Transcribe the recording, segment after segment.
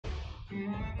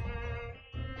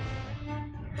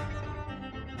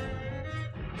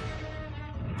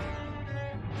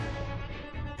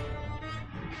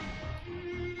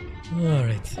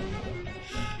Alright.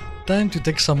 Time to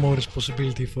take some more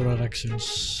responsibility for our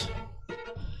actions.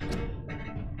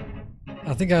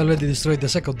 I think I already destroyed the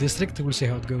second district, we'll see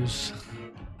how it goes.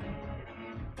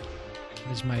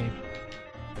 Where's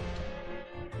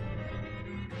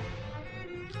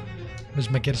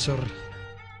my cursor?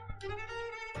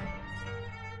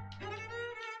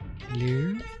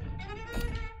 Hello?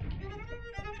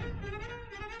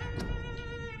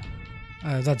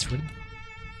 That's weird.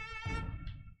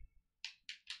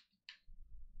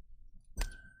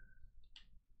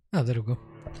 Ah, there we go.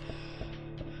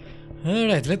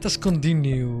 Alright, let us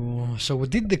continue. So we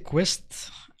did the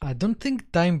quest. I don't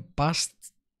think time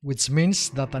passed, which means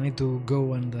that I need to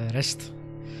go and rest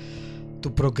to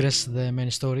progress the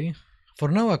main story. For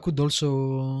now, I could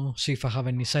also see if I have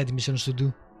any side missions to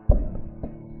do.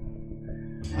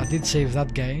 I did save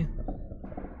that guy.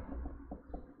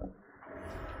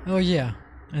 Oh yeah,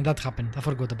 and that happened. I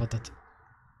forgot about that.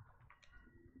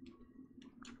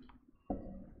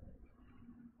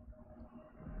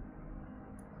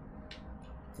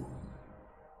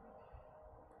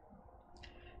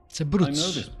 It's a brooch. I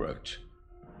know this brooch.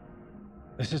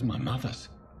 This is my mother's.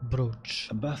 Brooch.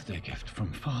 A birthday gift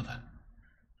from father.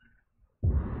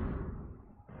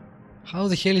 How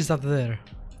the hell is that there?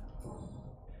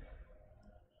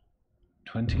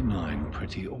 29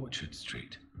 Pretty Orchard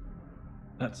Street.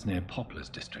 That's near Poplar's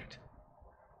district.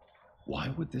 Why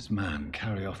would this man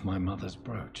carry off my mother's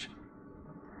brooch?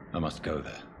 I must go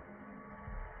there.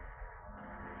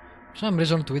 For some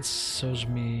reason Twitch shows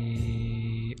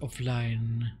me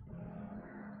offline,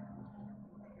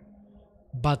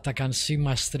 but I can see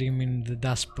my stream in the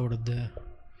dashboard,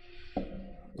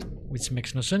 which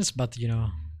makes no sense, but you know,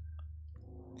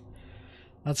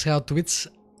 that's how Twitch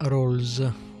rolls.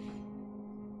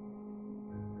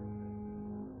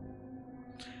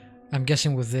 I'm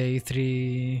guessing with the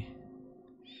E3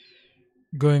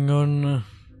 going on,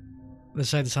 the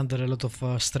site is under a lot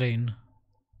of strain.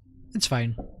 It's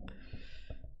fine.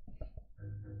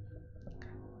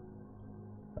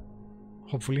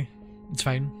 Hopefully, it's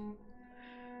fine.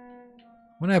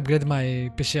 When I upgrade my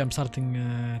PC, I'm starting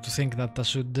to think that I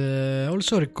should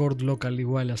also record locally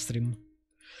while I stream.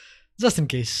 Just in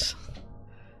case.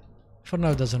 For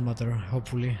now it doesn't matter,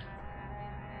 hopefully.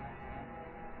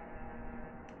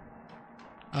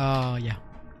 Yeah.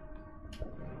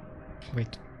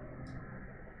 Wait.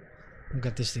 I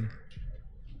got this thing.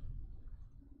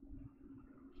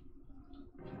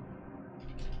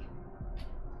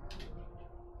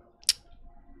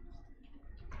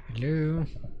 Hello.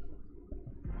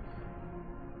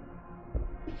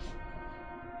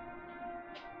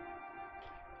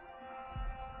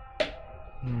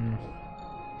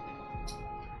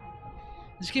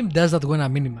 This game does that when I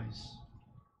minimize.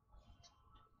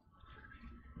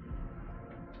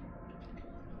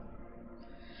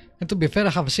 And to be fair, I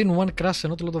have seen one crash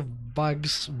and not a lot of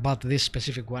bugs, but this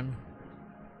specific one.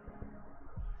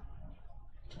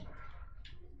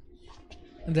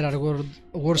 And there are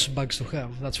worse bugs to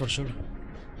have, that's for sure.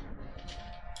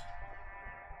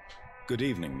 Good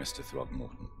evening, Mr.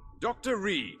 Throgmorton. Dr.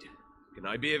 Reid, can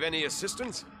I be of any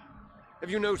assistance?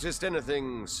 Have you noticed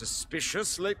anything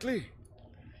suspicious lately?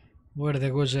 Where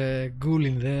there was a ghoul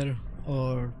in there,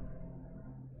 or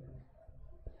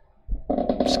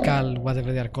skull,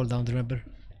 whatever they are called, I don't remember.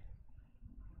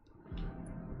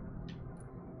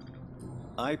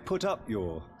 I put up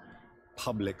your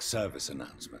public service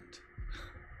announcement.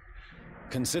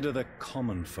 Consider the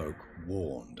common folk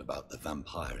warned about the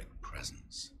vampiric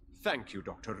presence. Thank you,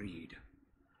 Dr. Reid.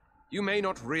 You may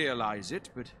not realize it,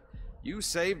 but you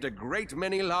saved a great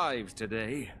many lives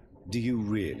today. Do you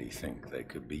really think they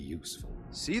could be useful?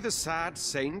 See the sad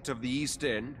saint of the East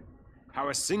End? How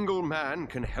a single man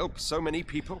can help so many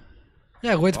people?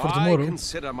 Yeah, wait for tomorrow. I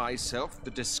consider myself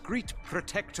the discreet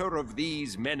protector of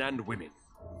these men and women.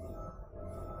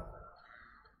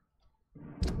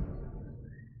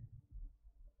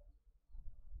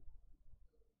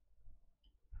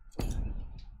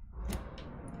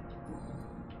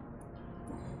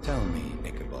 Tell me,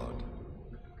 Ichabod.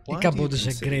 Ichabod is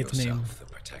a great name. The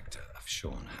protector of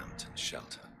Shornhampton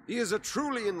Shelter. He is a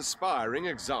truly inspiring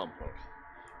example.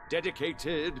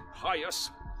 Dedicated,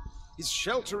 pious. His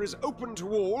shelter is open to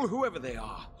all, whoever they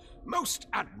are. Most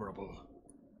admirable.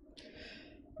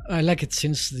 I like it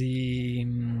since the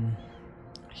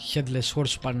headless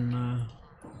horseman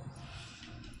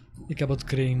Ichabod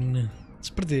Crane. It's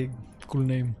a pretty cool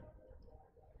name.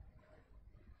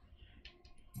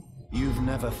 You've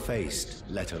never faced,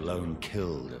 let alone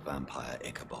killed, a vampire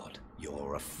Ichabod.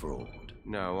 You're a fraud.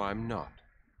 No, I'm not.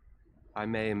 I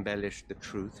may embellish the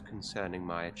truth concerning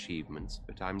my achievements,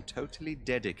 but I'm totally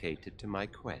dedicated to my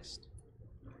quest.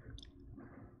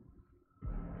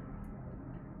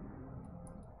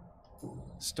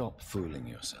 Stop fooling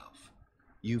yourself.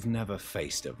 You've never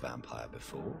faced a vampire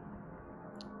before.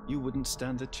 You wouldn't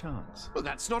stand a chance. Well,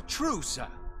 that's not true, sir.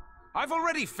 I've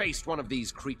already faced one of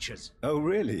these creatures. Oh,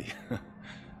 really?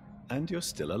 And you're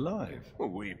still alive. Well,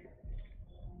 we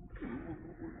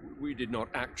did not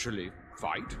actually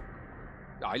fight.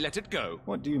 I let it go.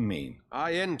 What do you mean?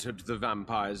 I entered the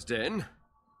vampire's den. The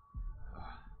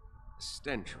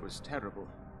stench was terrible.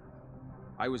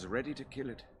 I was ready to kill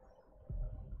it.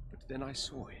 But then I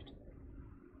saw it.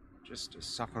 Just a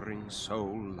suffering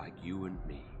soul like you and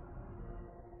me.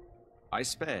 I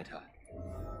spared her.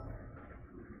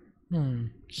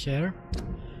 Here.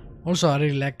 Also, I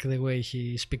really like the way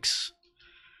he speaks.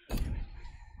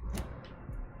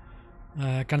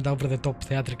 Kind of over the top,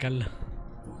 theatrical.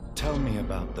 Tell me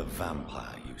about the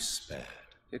vampire you spared.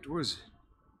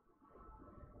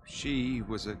 She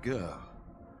was a girl.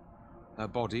 Her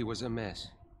body was a mess.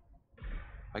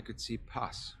 I could see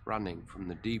pus running from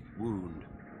the deep wound.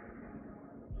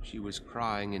 She was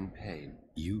crying in pain.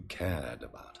 You cared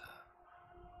about her.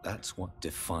 That's what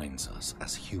defines us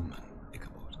as human,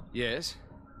 Ichabod. Yes,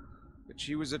 but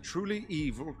she was a truly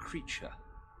evil creature.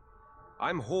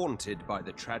 I'm haunted by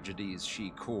the tragedies she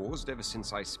caused ever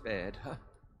since I spared her.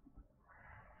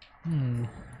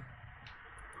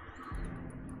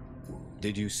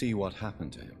 Did you see what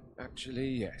happened to him? Actually,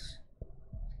 yes.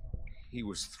 He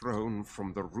was thrown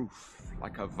from the roof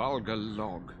like a vulgar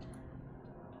log.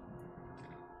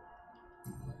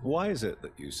 Why is it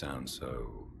that you sound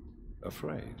so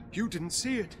afraid? You didn't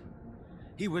see it.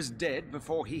 He was dead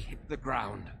before he hit the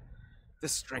ground. The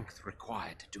strength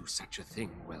required to do such a thing,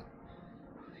 well,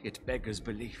 it beggars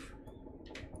belief.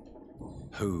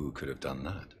 Who could have done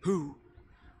that? Who?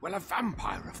 Well, a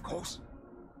vampire, of course.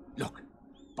 Look,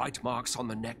 bite marks on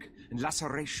the neck and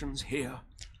lacerations here.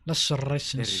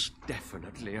 Lacerations. There is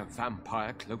definitely a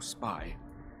vampire close by.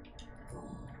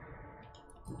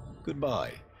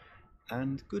 Goodbye,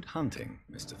 and good hunting,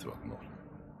 Mr. Throckmorton.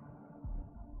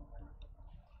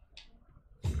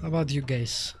 How about you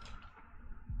guys?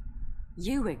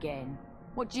 You again?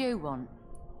 What do you want?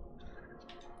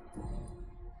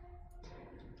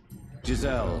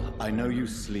 Giselle, I know you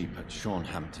sleep at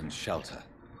Shaunhampton's shelter.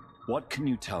 What can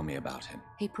you tell me about him?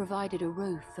 He provided a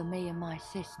roof for me and my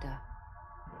sister.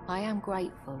 I am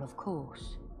grateful, of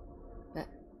course, but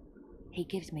he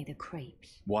gives me the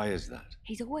creeps. Why is that?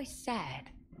 He's always sad,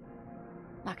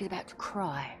 like he's about to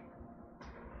cry.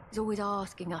 He's always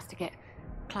asking us to get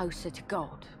closer to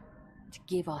God, to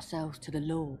give ourselves to the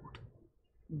Lord.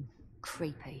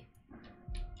 Creepy.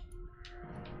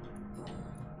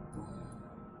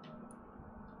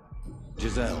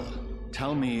 Giselle,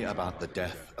 tell me about the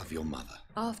death of your mother.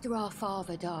 After our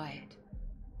father died,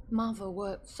 Mother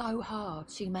worked so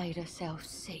hard she made herself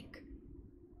sick.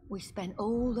 We spent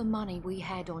all the money we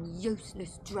had on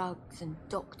useless drugs and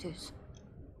doctors.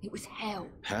 It was hell.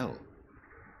 Hell?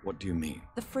 What do you mean?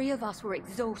 The three of us were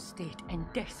exhausted and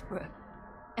desperate.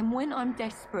 And when I'm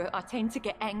desperate, I tend to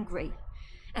get angry.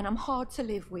 And I'm hard to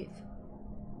live with.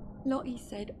 Lottie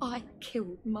said I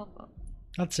killed Mother.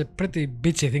 That's a pretty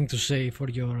bitchy thing to say for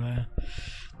your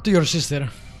to your sister.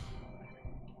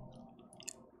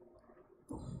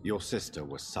 Your sister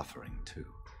was suffering too.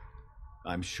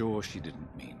 I'm sure she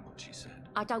didn't mean what she said.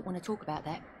 I don't want to talk about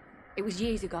that. It was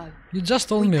years ago. You just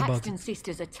told me about Paxton it.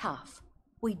 sisters are tough.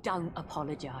 We don't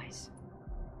apologize.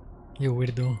 You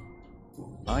weirdo.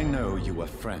 I know you were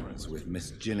friends with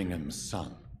Miss Gillingham's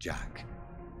son, Jack.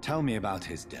 Tell me about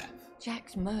his death.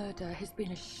 Jack's murder has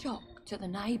been a shock to the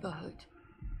neighborhood.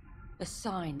 A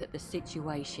sign that the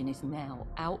situation is now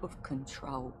out of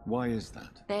control. Why is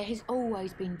that? There has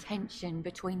always been tension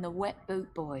between the Wet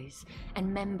Boot Boys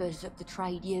and members of the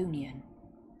trade union.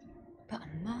 But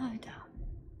a murder?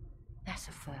 That's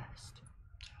a first.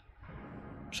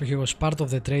 So he was part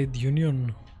of the trade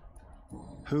union.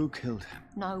 Who killed him?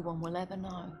 No one will ever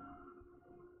know.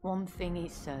 One thing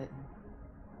is certain.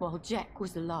 While Jack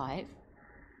was alive,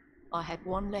 I had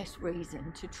one less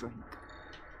reason to drink.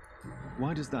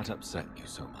 Why does that upset you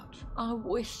so much? I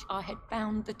wish I had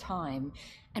found the time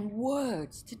and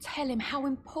words to tell him how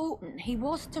important he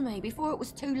was to me before it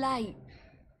was too late.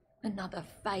 Another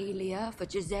failure for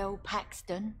Giselle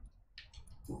Paxton.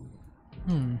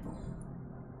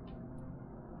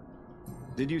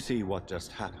 Did you see what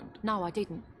just happened? No, I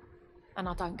didn't. And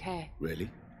I don't care.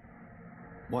 Really?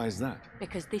 Why is that?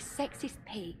 Because this sexist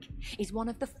pig is one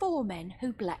of the 4 men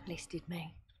who blacklisted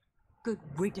me. Good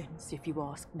riddance, if you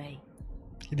ask me.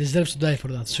 He deserves to die for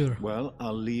that, sure. Well,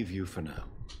 I'll leave you for now.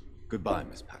 Goodbye,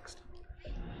 Miss Paxton.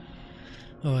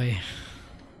 Oi.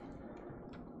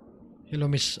 Hello,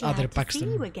 Miss Other Glad to see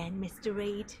you Paxton. again, Mr.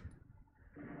 Reid.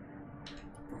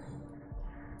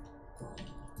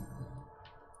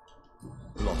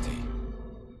 Lottie,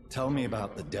 tell me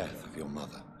about the death of your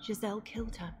mother. Giselle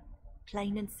killed her.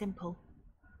 Plain and simple.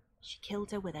 She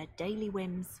killed her with her daily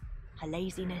whims, her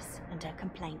laziness, and her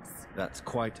complaints. That's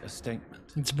quite a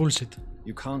statement. It's bullshit.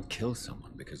 You can't kill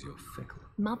someone because you're fickle.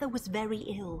 Mother was very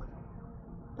ill,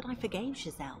 but I forgave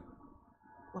Giselle.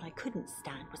 What I couldn't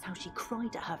stand was how she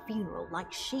cried at her funeral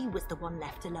like she was the one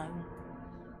left alone.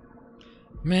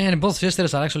 Man, both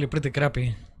sisters are actually pretty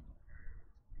crappy.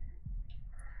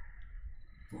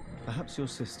 Perhaps your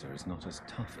sister is not as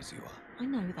tough as you are. I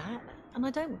know that, and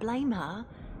I don't blame her.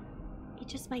 It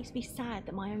just makes me sad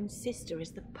that my own sister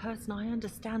is the person I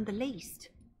understand the least.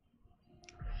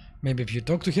 Maybe if you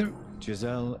talk to her,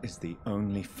 Giselle is the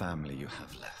only family you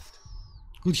have left.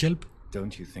 could help.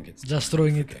 Don't you think it's Just time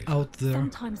throwing you it forgave her? out there.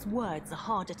 Sometimes words are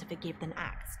harder to forgive than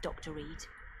acts, Dr. Reid.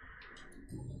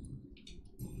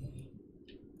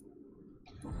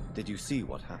 Did you see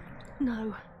what happened?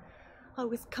 No. I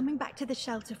was coming back to the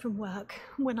shelter from work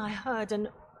when I heard an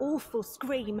awful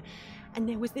scream, and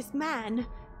there was this man,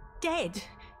 dead,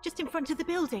 just in front of the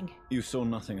building. You saw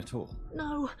nothing at all.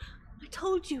 No, I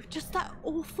told you, just that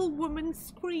awful woman's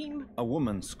scream. A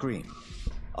woman scream.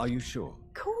 Are you sure?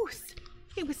 Of course.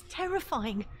 It was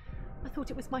terrifying. I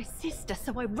thought it was my sister,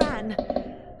 so I ran.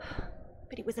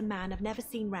 But it was a man I've never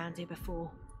seen round here before.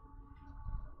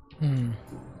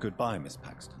 Goodbye, Miss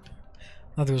Paxton.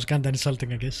 That was kinda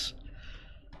insulting, I guess.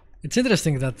 It's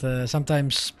interesting that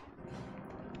sometimes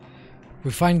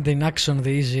we find in action the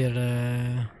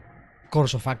easier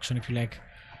course of action, if you like.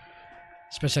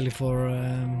 Especially for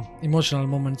emotional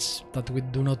moments that we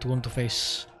do not want to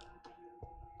face.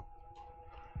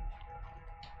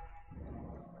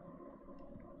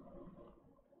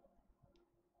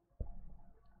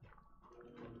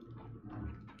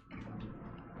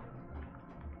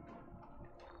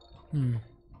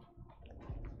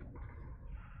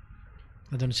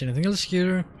 I don't see anything else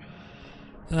here.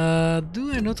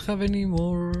 Do I not have any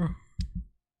more?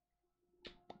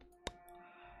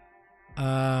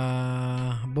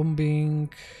 Bombing,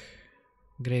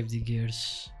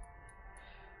 gravediggers.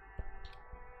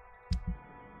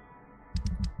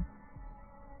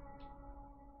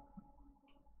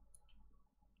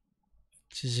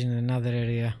 This is in another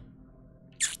area.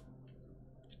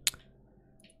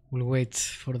 We'll wait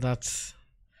for that.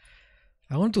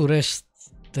 I want to rest.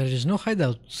 There is no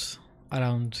hideout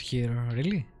around here,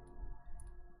 really?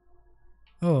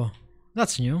 Oh,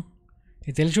 that's new.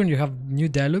 It tells you when you have new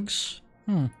dialogues.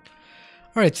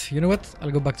 Alright, you know what?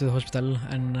 I'll go back to the hospital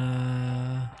and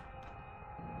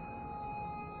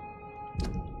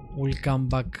we'll come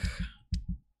back.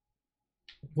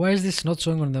 Why is this not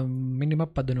showing on the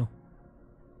minimap? I don't know.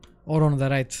 Or on the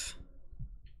right.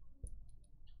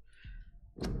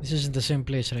 This isn't the same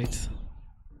place, right?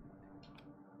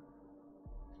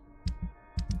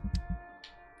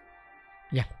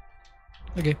 Yeah.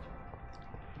 Okay.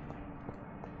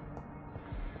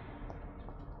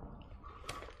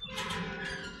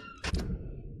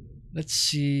 Let's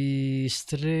see.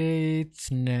 Straight.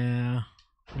 Nah.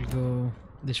 We'll go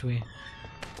this way.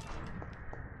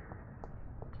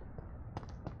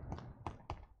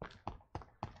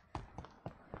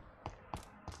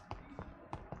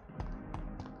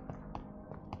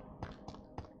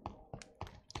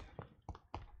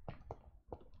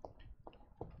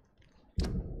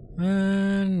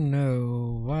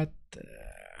 No. What?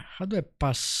 How do I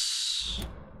pass?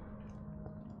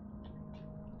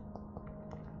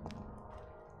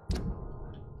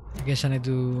 I guess I need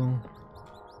to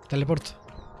teleport.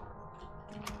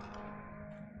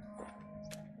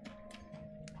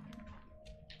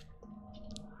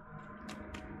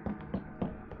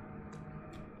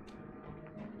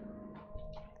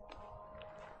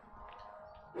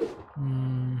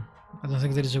 I don't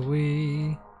think there is a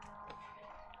way.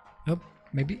 Oh,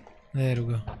 maybe. There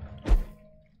we go.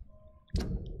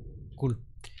 Cool.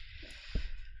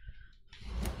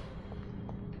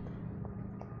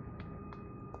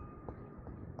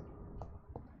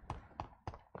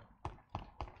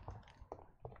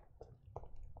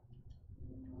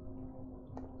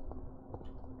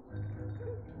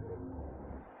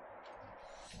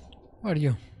 Who are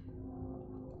you?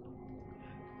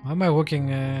 Why am I walking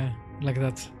like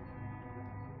that?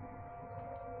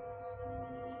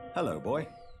 Hello, boy.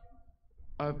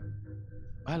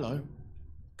 Hello.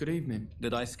 Good evening.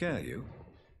 Did I scare you?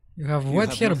 You have You wet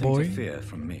have hair, nothing boy. to fear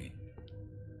from me.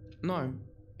 No,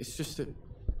 it's just that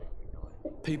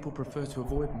people prefer to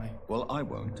avoid me. Well, I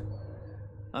won't.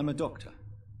 I'm a doctor.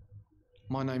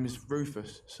 My name is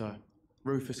Rufus, sir.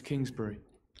 Rufus Kingsbury.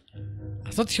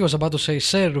 I thought he was about to say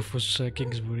Sir Rufus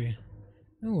Kingsbury.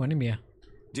 Oh, anemia.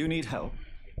 Do you need help?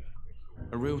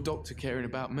 A real doctor caring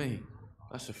about me.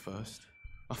 That's a first.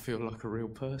 I feel like a real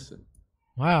person.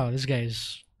 Wow, this guy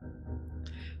is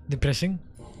depressing.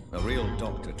 A real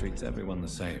doctor treats everyone the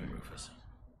same, Rufus.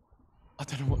 I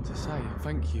don't know what to say.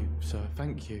 Thank you, sir.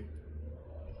 Thank you.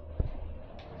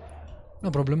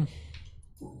 No problem.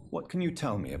 What can you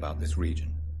tell me about this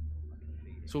region?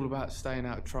 It's all about staying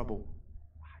out of trouble.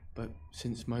 But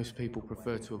since most people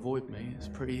prefer to avoid me, it's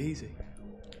pretty easy.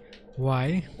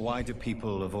 Why? Why do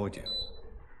people avoid you?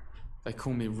 They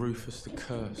call me Rufus the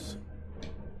Curse.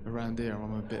 Around here,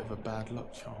 I'm a bit of a bad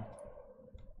luck charm.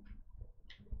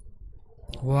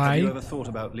 Why? Have you ever thought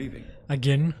about leaving?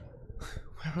 Again?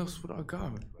 Where else would I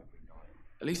go?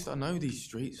 At least I know these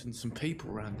streets and some people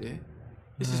around here.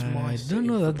 This is my I city, don't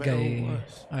know for that better or guy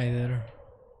worse. either.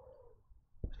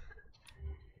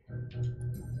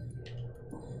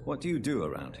 What do you do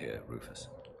around here, Rufus?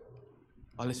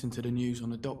 I listen to the news on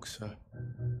the docks, sir.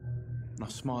 And I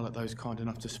smile at those kind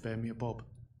enough to spare me a bob.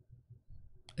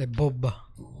 A bob.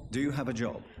 Do you have a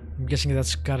job? I'm guessing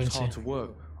that's It's currency. hard to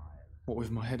work, what with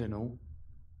my head and all.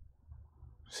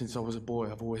 Since I was a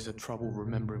boy, I've always had trouble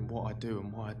remembering what I do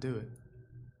and why I do it.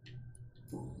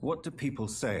 What do people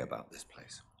say about this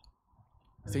place?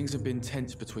 Things have been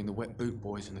tense between the wet boot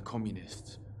boys and the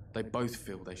communists. They both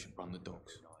feel they should run the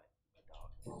docks.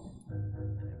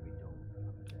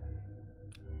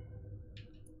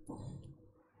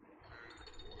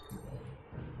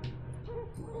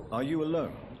 Are you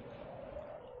alone?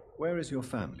 Where is your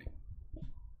family?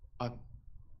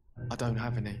 I don't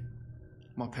have any.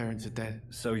 My parents are dead.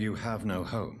 So you have no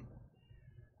home?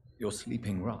 You're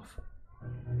sleeping rough.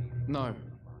 No.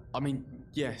 I mean,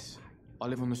 yes. I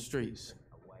live on the streets.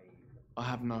 I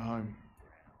have no home.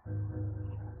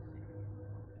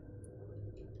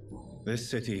 This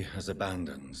city has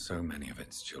abandoned so many of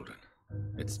its children.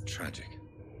 It's tragic.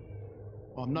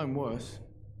 I've known worse.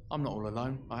 I'm not all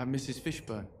alone. I have Mrs.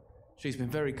 Fishburne. She's been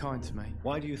very kind to me.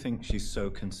 Why do you think she's so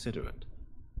considerate?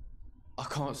 I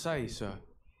can't say, sir.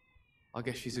 I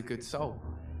guess she's a good soul.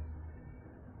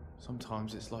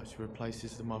 Sometimes it's like she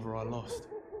replaces the mother I lost,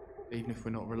 even if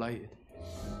we're not related.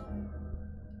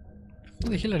 Who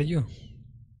the hell are you?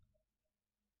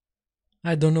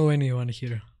 I don't know anyone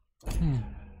here.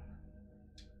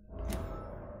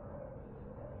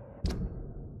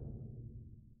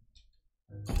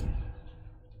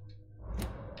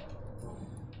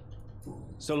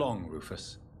 So long,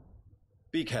 Rufus.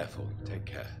 Be careful. Take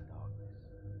care.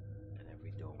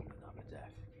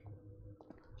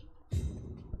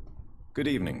 Good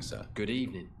evening, sir. Good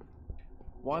evening.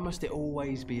 Why must it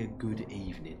always be a good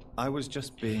evening? I was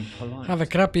just being polite. Have a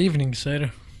crappy evening,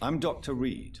 sir. I'm Dr.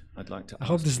 Reid. I'd like to I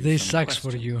hope ask this you day some sucks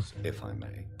for you. questions, if I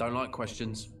may. Don't like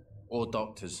questions or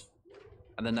doctors.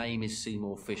 And the name is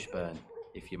Seymour Fishburne,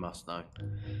 if you must know.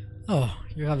 Oh,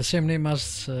 you have the same name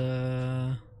as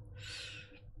the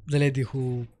lady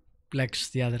who likes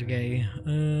the other guy.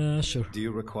 Sure. Do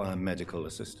you require medical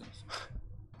assistance?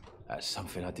 That's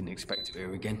something I didn't expect to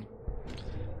hear again.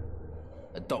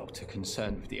 A doctor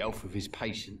concerned with the health of his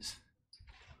patients.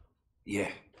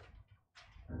 Yeah.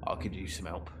 I could use some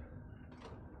help.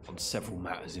 On several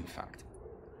matters, in fact.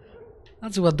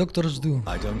 That's what doctors do.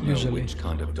 I don't know usually. which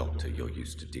kind of doctor you're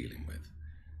used to dealing with,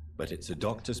 but it's a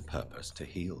doctor's purpose to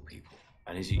heal people.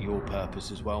 And is it your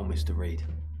purpose as well, Mr. Reid?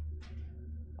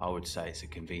 I would say it's a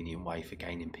convenient way for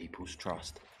gaining people's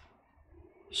trust.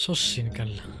 So cynical.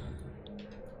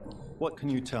 What can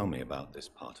you tell me about this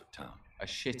part of town? A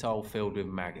shithole filled with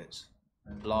maggots.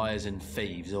 Liars and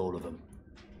thieves, all of them.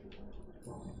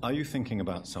 Are you thinking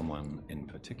about someone in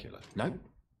particular? Nope.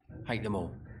 Hate them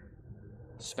all.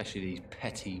 Especially these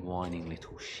petty, whining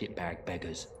little shitbag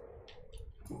beggars.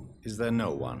 Is there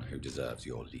no one who deserves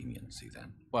your leniency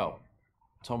then? Well,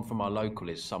 Tom from our local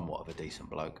is somewhat of a decent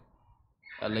bloke.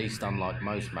 At least, unlike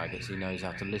most maggots, he knows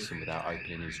how to listen without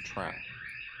opening his trap.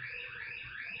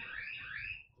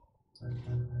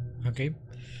 Okay.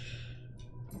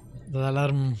 The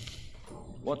alarm.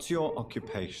 What's your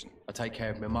occupation? I take care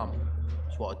of my mum.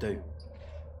 That's what I do.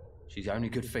 She's the only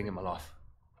good thing in my life.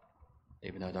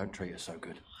 Even though I don't treat her so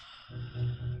good.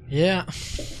 Yeah.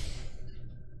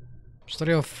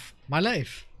 Story of my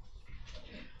life.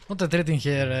 Not taking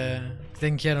care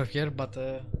of her, but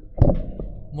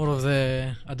more of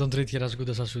the I don't treat her as good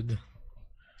as I should.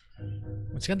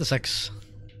 Which kinda sucks.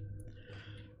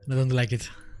 I don't like it.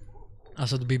 I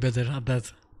should be better at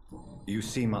that. You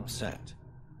seem upset.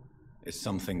 Is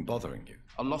something bothering you?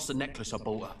 I lost the necklace I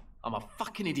bought her. I'm a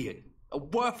fucking idiot. A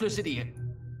worthless idiot.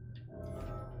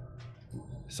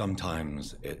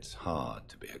 Sometimes it's hard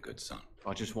to be a good son.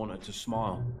 I just want her to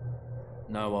smile.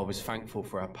 No, I was thankful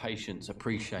for her patience,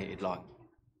 appreciated like...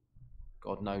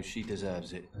 God knows she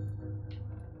deserves it.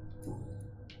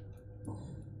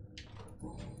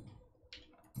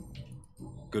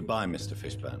 Goodbye, Mr.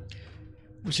 Fishburne.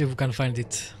 We'll see if we can find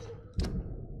it.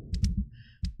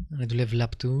 I need to level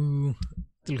up too.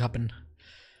 It will happen.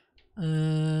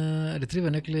 Retrieve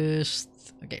a necklace.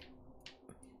 Okay.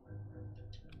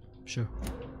 Sure.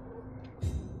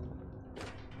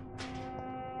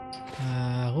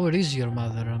 Where is your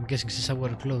mother? I'm guessing she's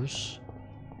somewhere close.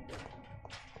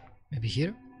 Maybe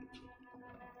here?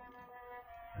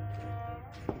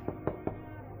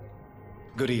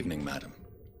 Good evening, madam.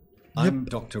 I'm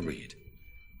Dr. Reid.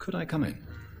 Could I come in?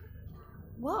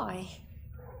 Why?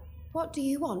 What do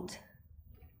you want?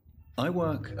 I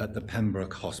work at the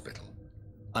Pembroke Hospital.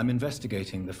 I'm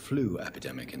investigating the flu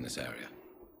epidemic in this area.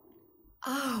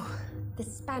 Oh, the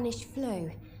Spanish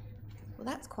flu. Well,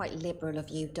 that's quite liberal of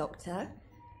you, Doctor.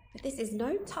 But this is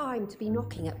no time to be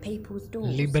knocking at people's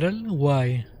doors. Liberal?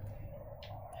 Why?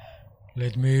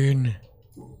 Let me in.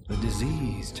 The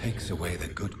disease takes away the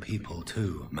good people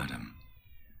too, madam.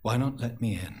 Why not let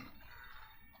me in?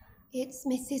 It's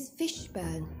Mrs.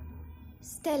 Fishburne.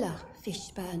 Stella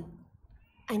Fishburne.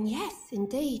 And yes,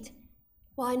 indeed.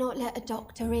 Why not let a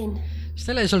doctor in?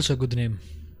 Stella is also a good name.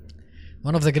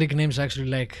 One of the Greek names I actually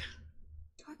like.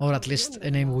 Or at least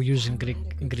a name we use in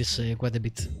Greece quite a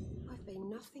bit. I've been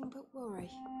nothing but worry.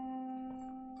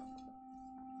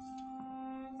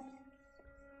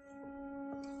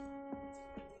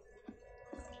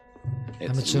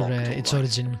 I'm not sure its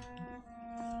origin.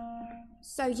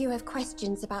 So you have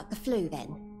questions about the flu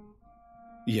then?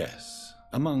 Yes,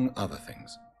 among other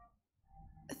things.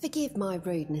 Forgive my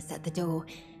rudeness at the door.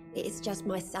 It's just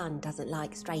my son doesn't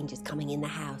like strangers coming in the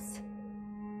house.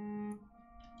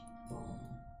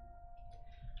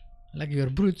 Like your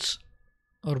brooch,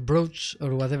 or brooch,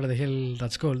 or whatever the hell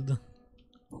that's called.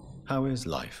 How is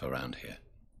life around here?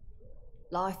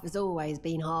 Life has always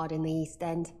been hard in the East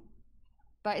End.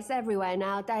 But it's everywhere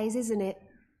nowadays, isn't it?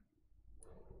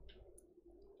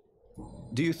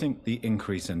 Do you think the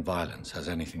increase in violence has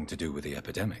anything to do with the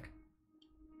epidemic?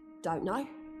 Don't know.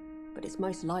 But it's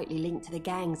most likely linked to the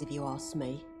gangs, if you ask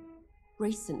me.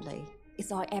 Recently,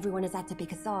 it's like everyone has had to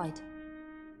pick a side.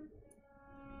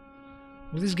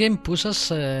 Will this game push us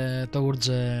towards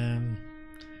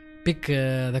pick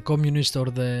the communist or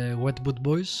the wet boot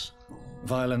boys?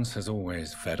 Violence has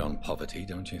always fed on poverty,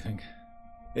 don't you think?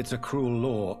 It's a cruel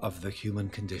law of the human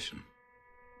condition.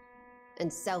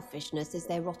 And selfishness is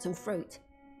their rotten fruit.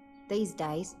 These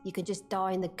days, you can just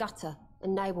die in the gutter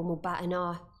and no one will bat an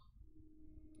eye.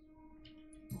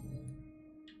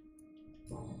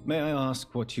 May I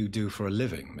ask what you do for a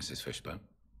living, Mrs. Fishburne?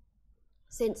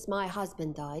 Since my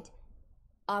husband died,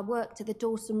 I worked at the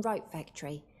Dawson Rope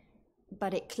factory,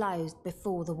 but it closed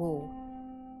before the war.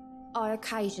 I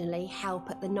occasionally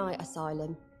help at the night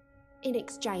asylum, in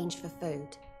exchange for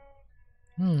food.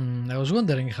 I was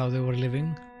wondering how they were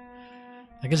living.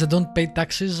 I guess they don't pay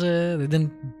taxes, they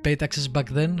didn't pay taxes back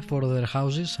then for their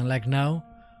houses, unlike now,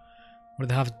 where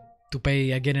they have to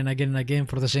pay again and again and again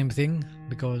for the same thing,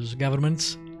 because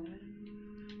governments.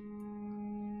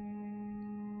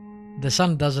 The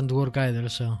son doesn't work either,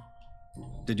 so...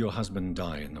 Did your husband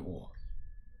die in the war?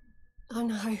 Oh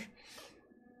no,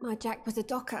 my Jack was a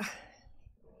docker.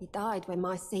 He died when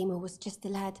my Seymour was just a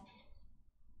lad.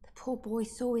 The poor boy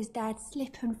saw his dad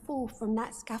slip and fall from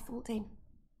that scaffolding.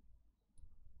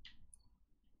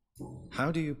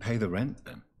 How do you pay the rent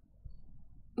then?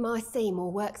 My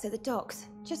Seymour works at the docks,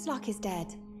 just like his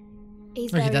dad.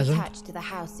 He's No, he very doesn't. attached to the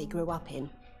house he grew up in.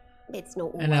 It's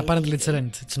not always And apparently it's easy,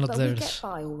 rent, it's not but we theirs. get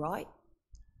by all right.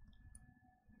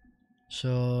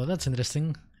 So that's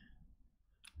interesting.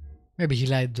 Maybe he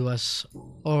lied to us,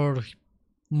 or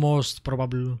most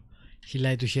probable he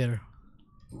lied to her.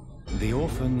 The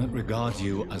orphan that regards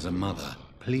you as a mother.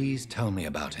 Please tell me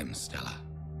about him, Stella.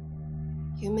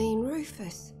 You mean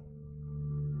Rufus?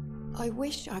 I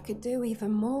wish I could do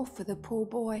even more for the poor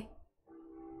boy.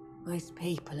 Most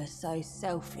people are so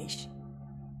selfish.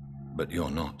 But you're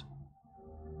not.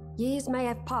 Years may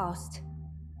have passed,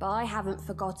 but I haven't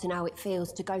forgotten how it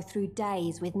feels to go through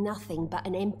days with nothing but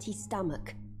an empty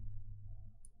stomach.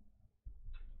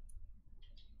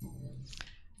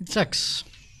 It sucks.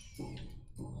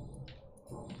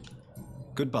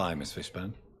 Goodbye, Miss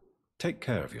Fishburne. Take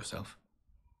care of yourself.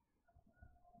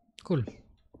 Cool.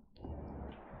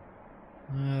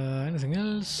 Anything Blood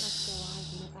else? still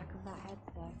eyes in the back of that head,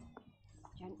 though.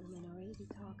 Gentlemen are easy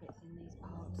targets in these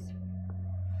parts.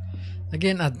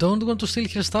 Again, I don't want to steal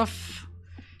her stuff.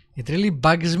 It really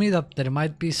bugs me that there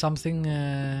might be something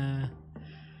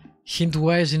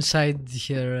hint-wise inside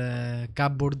her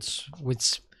cupboards,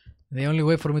 which the only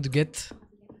way for me to get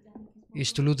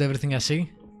is to loot everything I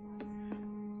see,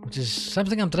 which is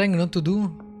something I'm trying not to do,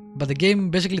 but the game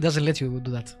basically doesn't let you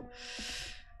do that.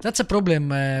 That's a problem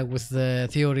with the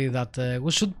theory that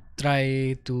we should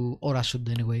try to, or I should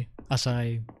anyway, as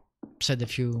I said a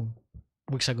few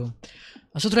weeks ago,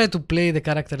 I should try to play the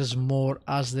characters more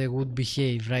as they would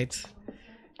behave, right?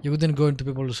 You wouldn't go into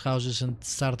people's houses and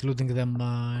start looting them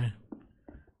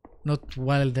not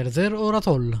while they're there or at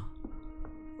all.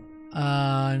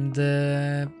 And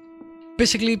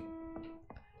basically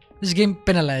this game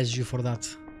penalizes you for that.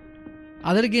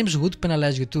 Other games would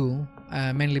penalize you too,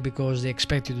 mainly because they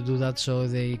expect you to do that, so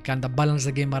they kinda balance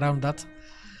the game around that,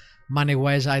 money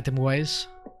wise, item wise.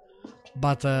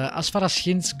 But as far as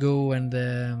hints go and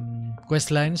quest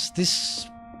lines, this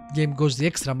game goes the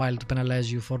extra mile to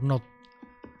penalize you for not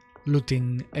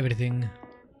looting everything,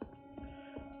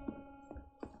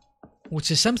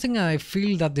 which is something I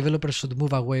feel that developers should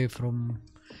move away from.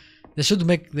 They should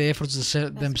make the efforts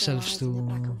themselves to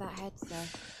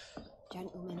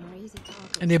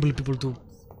enable people to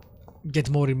get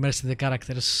more immersed in the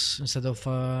characters instead of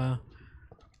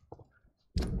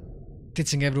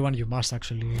teaching everyone you must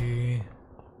actually.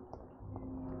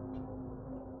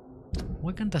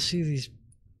 Why can't I see this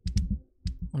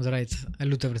on the right? I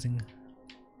loot everything.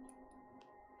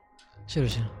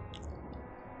 Seriously.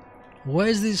 Why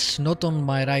is this not on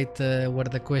my right where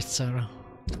the quests are?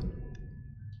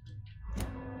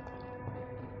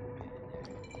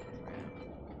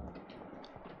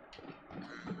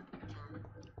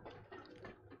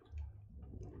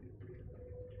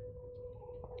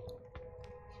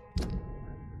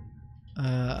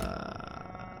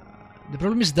 The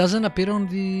problem is it doesn't appear on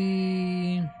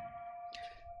the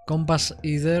compass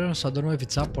either, so I don't know if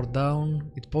it's up or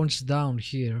down. It points down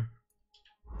here.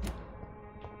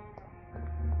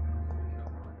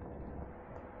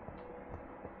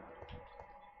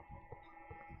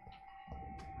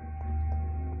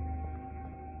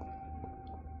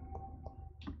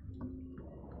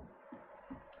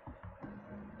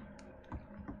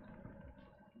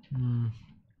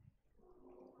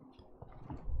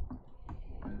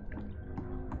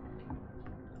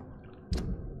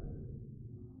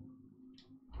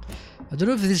 I don't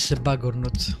know if this is a bug or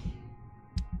not.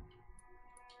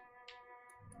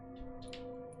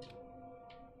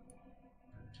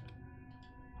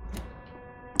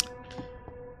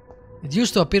 It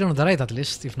used to appear on the right at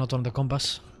least, if not on the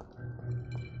compass.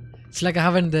 It's like I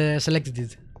haven't selected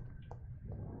it.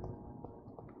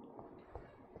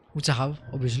 Which I have,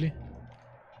 obviously.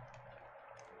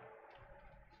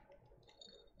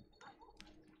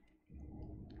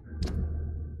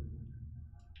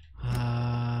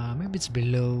 Maybe it's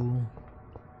below.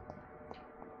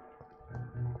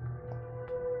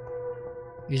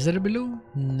 Is there a below?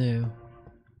 No.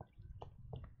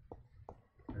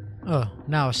 Oh,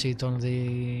 now I see it on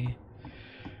the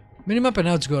minimap and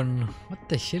now it's gone. What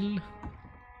the hell?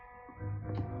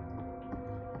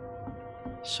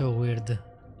 So weird.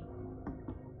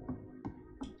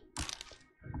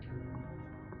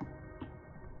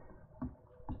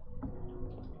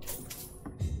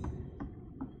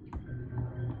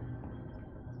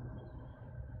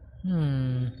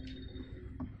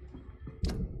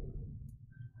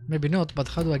 Maybe not, but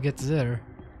how do I get there?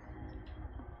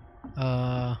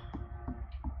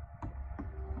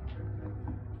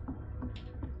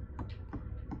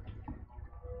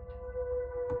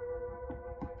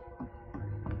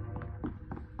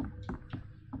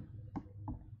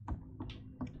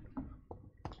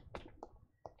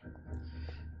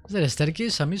 Is there a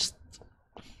staircase I missed?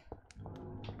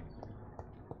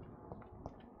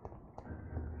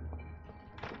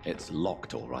 It's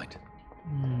locked, all right.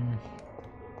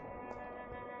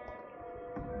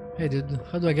 Hey dude,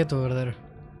 how do I get over there?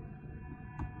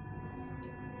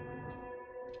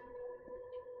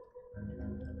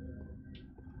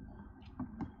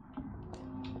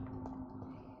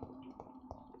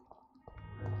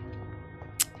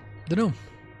 Dunno.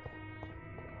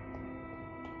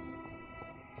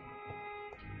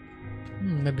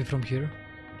 Maybe from here.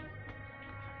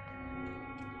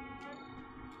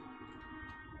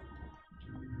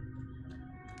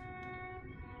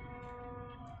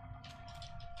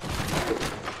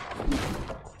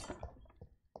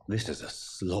 This is a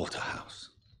slaughterhouse.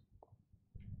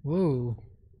 Whoa.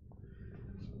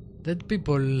 Dead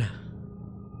people.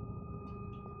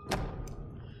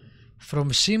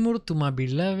 From Seymour to my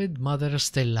beloved mother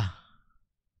Stella.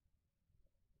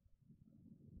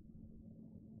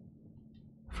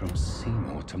 From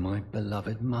Seymour to my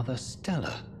beloved mother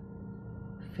Stella.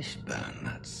 Fishburne,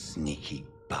 that sneaky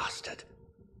bastard.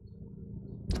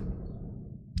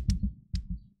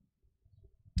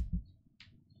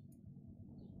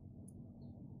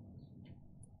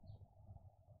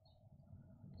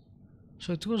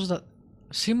 So it was that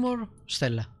Seymour,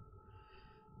 Stella.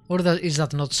 Or that is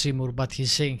that not Seymour, but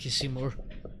he's saying he's Seymour.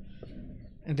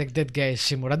 And the dead guy is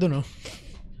Seymour, I don't know.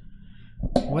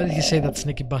 Why did he say that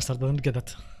sneaky bastard? I don't get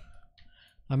that.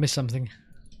 I missed something.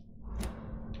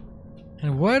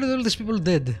 And why are all these people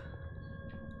dead?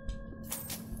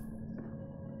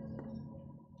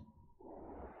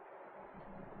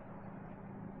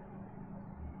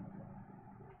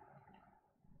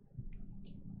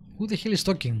 Who the hell is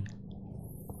talking?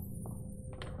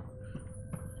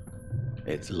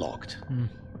 It's locked.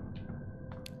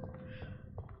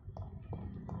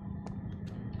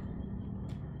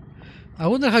 I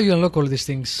wonder how you unlock all these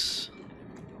things.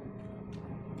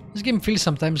 This game feels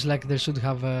sometimes like they should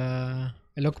have a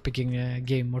lockpicking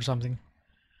game or something.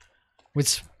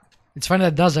 Which, it's fine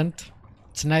that it doesn't.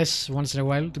 It's nice once in a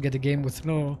while to get a game with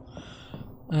no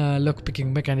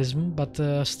lockpicking mechanism, but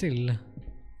still.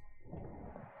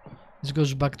 This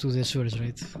goes back to the sewers,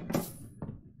 right?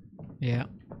 Yeah.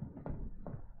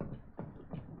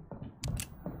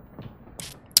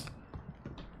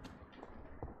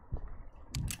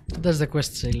 What does the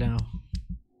quest say now?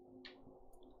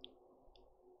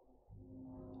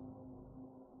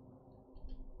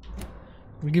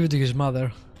 We'll give it to his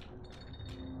mother.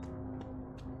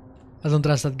 I don't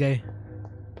trust that guy.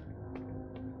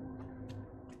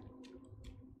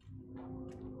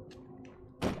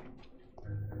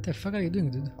 What the fuck are you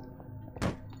doing, dude?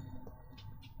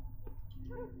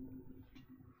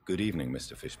 Good evening,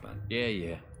 Mr. Fishburne.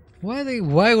 Yeah.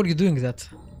 Why were you doing that?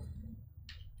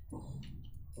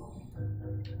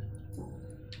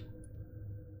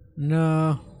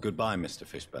 No. Goodbye, Mr.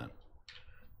 Fishburne.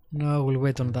 No, we'll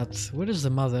wait on that. Where is the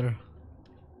mother?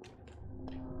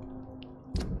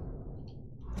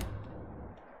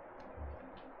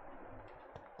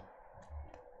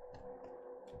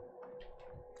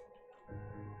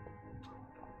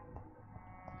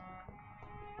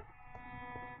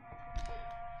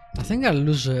 I think I'll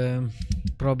lose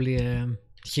probably a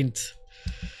hint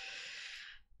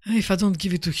if I don't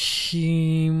give it to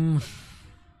him.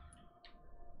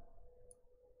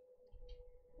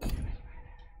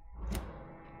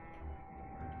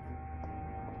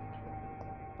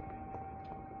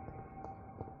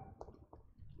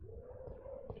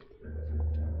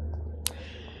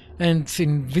 And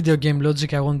in video game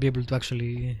logic, I won't be able to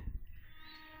actually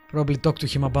probably talk to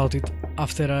him about it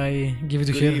after I give it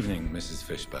to her. Good evening, Mrs.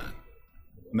 Fishburne.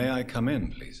 May I come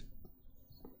in, please?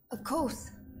 Of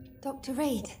course. Dr.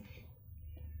 Reid.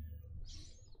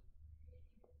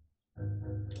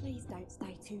 Please don't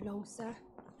stay too long, sir.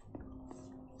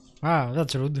 Wow,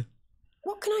 that's rude.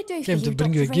 What can I do for Came you, to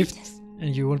bring Dr. you a Reid? gift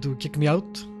and you want to kick me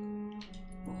out?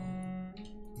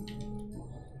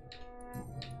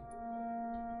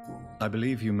 I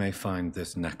believe you may find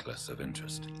this necklace of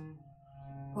interest.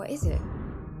 What is it?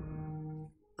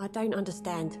 I don't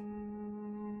understand.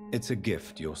 It's a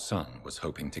gift your son was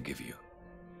hoping to give you.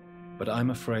 But I'm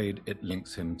afraid it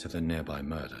links him to the nearby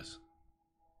murders.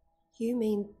 You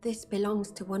mean this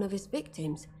belongs to one of his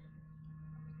victims?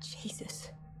 Jesus.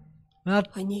 That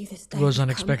I knew this day was would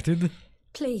unexpected. come.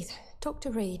 Please, Dr.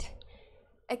 Reid,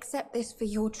 accept this for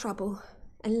your trouble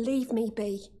and leave me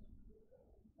be.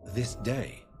 This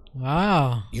day?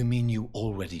 Wow. You mean you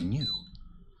already knew?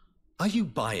 Are you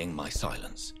buying my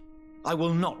silence? I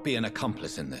will not be an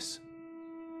accomplice in this.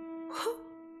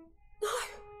 No.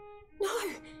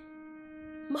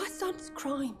 My son's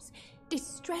crimes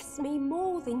distress me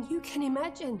more than you can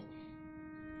imagine.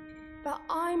 But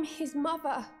I'm his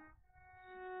mother.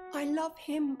 I love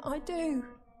him, I do.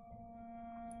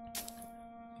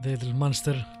 The little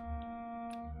monster.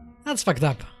 That's fucked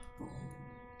up.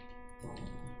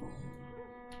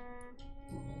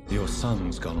 Your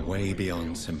son's gone way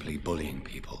beyond simply bullying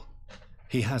people.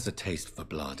 He has a taste for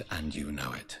blood, and you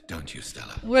know it, don't you,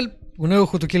 Stella? Well, we know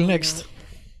who to kill next.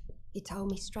 He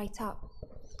told me straight up,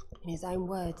 in his own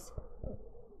words.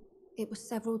 It was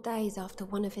several days after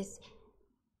one of his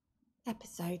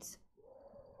episodes.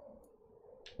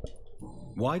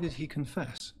 Why did he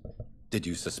confess? Did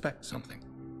you suspect something?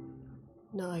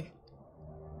 No.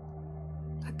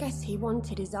 I guess he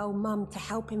wanted his old mum to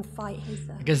help him fight his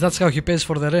I guess that's how he pays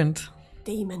for the rent.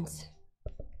 demons.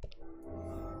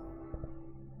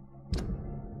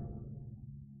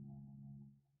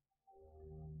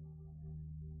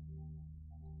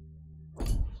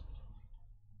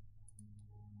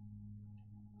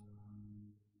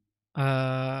 Where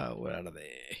are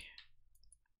they?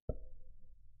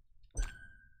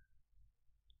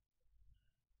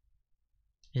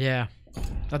 Yeah,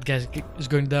 that guy is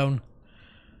going down.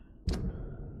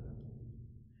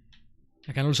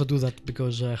 I can also do that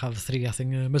because I have 3, I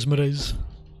think, mesmerize.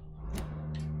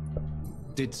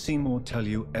 Did Seymour tell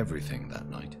you everything that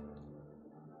night?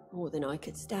 More than I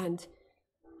could stand.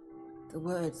 The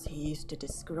words he used to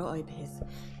describe his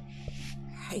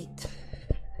hate,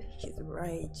 his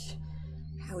rage,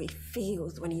 how he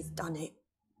feels when he's done it.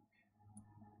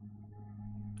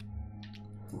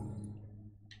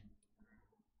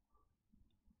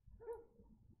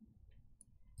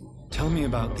 Tell me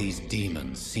about these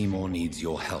demons Seymour needs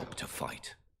your help to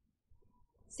fight.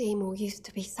 Seymour used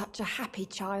to be such a happy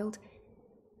child,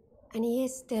 and he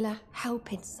is still a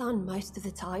helping son most of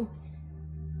the time.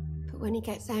 But when he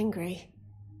gets angry,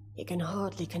 he can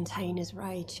hardly contain his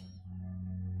rage.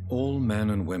 All men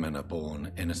and women are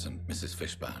born innocent, Mrs.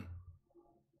 Fishburne.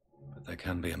 But there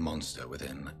can be a monster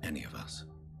within any of us.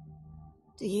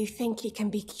 Do you think he can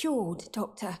be cured,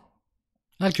 Doctor?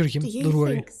 I'll cure him, Do you don't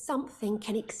worry. think something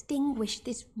can extinguish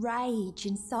this rage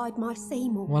inside my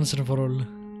Seymour? Once and for all.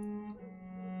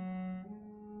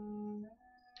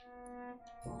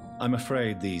 I'm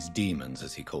afraid these demons,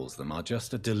 as he calls them, are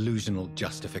just a delusional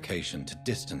justification to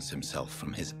distance himself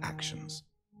from his actions.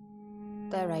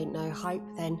 There ain't no hope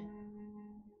then.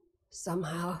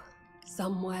 Somehow,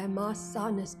 somewhere, my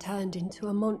son has turned into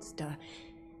a monster,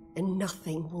 and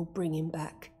nothing will bring him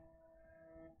back.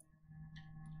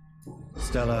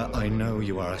 Stella, I know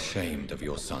you are ashamed of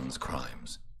your son's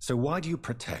crimes. So why do you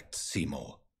protect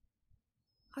Seymour?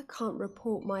 I can't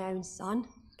report my own son,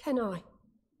 can I?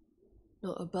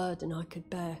 Not a burden I could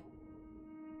bear.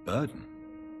 Burden?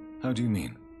 How do you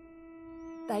mean?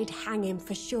 They'd hang him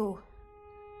for sure.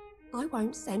 I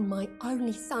won't send my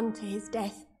only son to his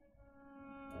death.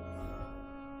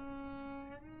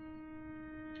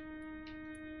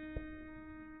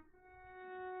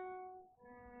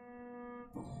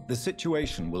 The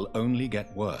situation will only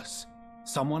get worse.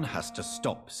 Someone has to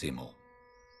stop Seymour.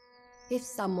 If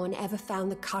someone ever found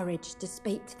the courage to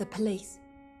speak to the police,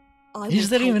 I Is will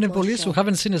there take even a my police? We share.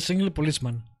 haven't seen a single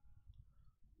policeman.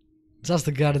 Just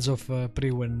the guards of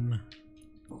Prewen.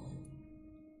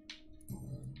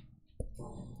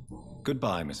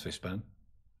 Goodbye, Miss Fishburne.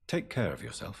 Take care of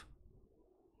yourself.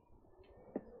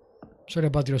 Sorry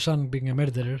about your son being a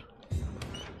murderer.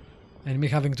 And me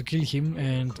having to kill him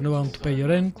and no one to pay your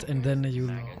rent and then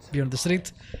you'll be on the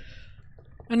street.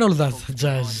 And all that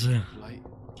jazz.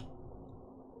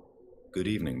 Good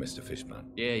evening, Mr.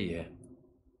 Fishburne. Yeah.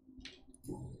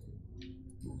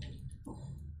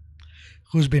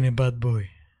 Who's been a bad boy?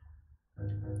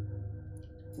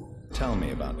 Tell me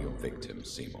about your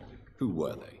victims, Seymour. Who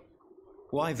were they?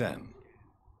 Why them?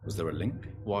 Was there a link?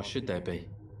 Why should there be?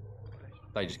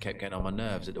 They just kept getting on my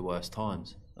nerves at the worst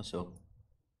times, that's all.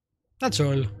 That's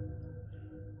all.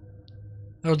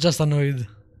 I was just annoyed.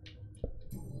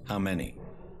 How many?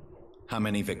 How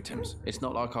many victims? It's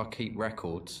not like I keep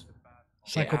records.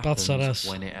 Psychopaths are us.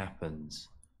 When it happens.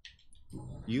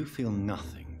 You feel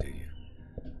nothing, do you?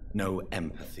 No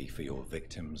empathy for your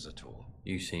victims at all?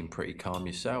 You seem pretty calm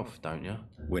yourself, don't you?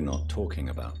 We're not talking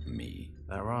about me.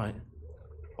 That right?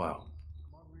 Well,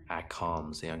 our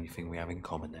calm's the only thing we have in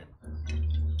common then.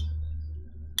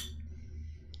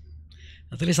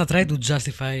 At least I try to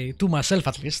justify, to myself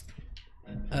at least,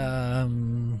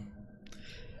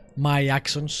 my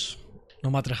actions, no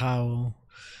matter how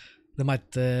they might,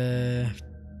 the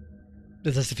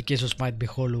justifications might be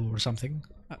hollow or something.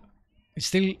 It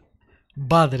still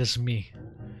bothers me.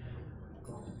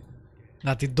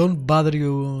 That it don't bother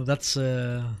you, that's,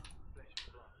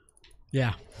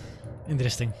 yeah,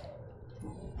 interesting.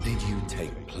 Did you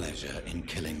take pleasure in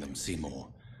killing them, Seymour?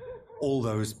 All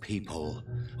those people,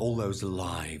 all those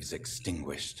lives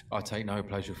extinguished. I take no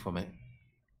pleasure from it.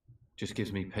 Just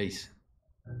gives me peace.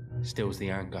 Stills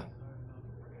the anger.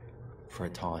 For a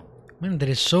time. Man, there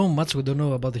is so much we don't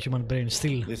know about the human brain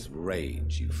still. This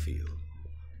rage you feel,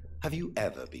 have you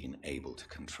ever been able to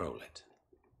control it?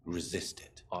 Resist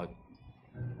it? I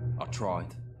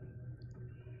tried.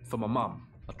 For my mum.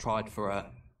 I tried for her.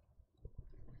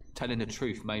 Telling the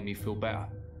truth made me feel better.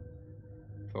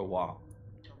 For a while.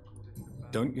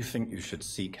 Don't you think you should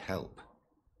seek help?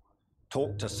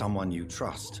 Talk to someone you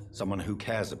trust, someone who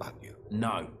cares about you.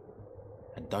 No.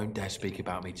 And don't dare speak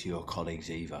about me to your colleagues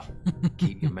either.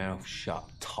 Keep your mouth shut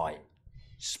tight.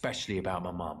 Especially about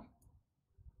my mum.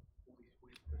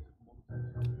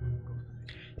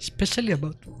 Especially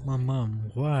about my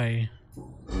mom. Why?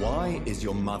 Why is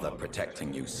your mother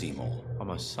protecting you, Seymour? I'm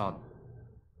her son.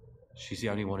 She's the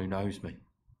only one who knows me.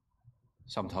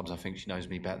 Sometimes I think she knows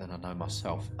me better than I know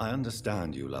myself. I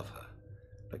understand you love her,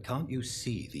 but can't you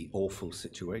see the awful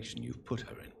situation you've put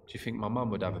her in? Do you think my mum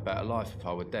would have a better life if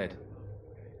I were dead?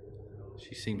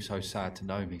 She seems so sad to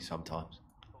know me sometimes.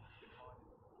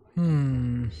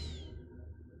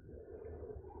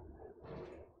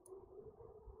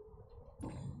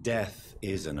 Death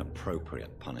is an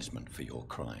appropriate punishment for your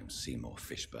crimes, Seymour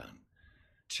Fishburne.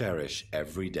 Cherish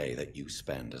every day that you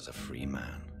spend as a free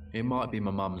man. It might be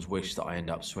my mum's wish that I end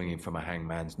up swinging from a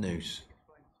hangman's noose,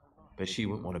 but she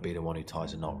wouldn't want to be the one who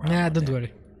ties a knot round. Nah, don't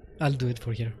worry. I'll do it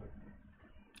for her.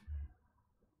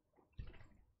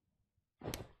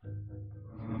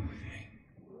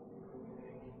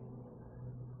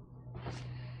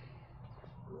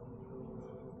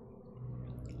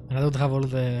 And I don't have all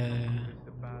the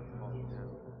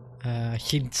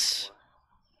hints,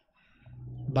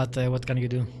 but what can you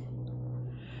do?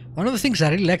 One of the things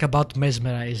I really like about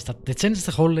Mesmera is that they changed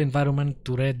the whole environment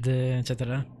to red,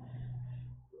 etc.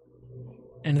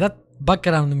 And that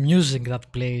background music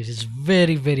that plays is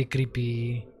very, very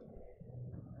creepy,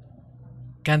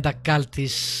 kinda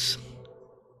cultish.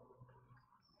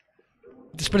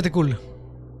 It's pretty cool.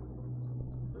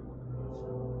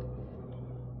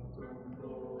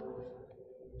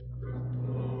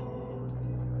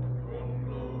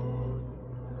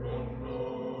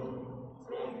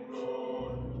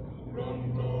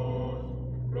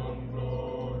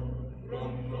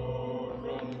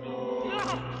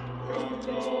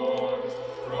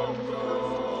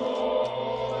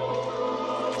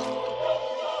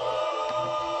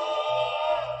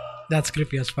 That's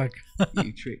creepy as fuck.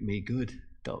 You tricked me good,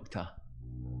 Doctor.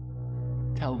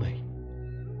 Tell me,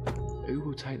 who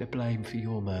will take the blame for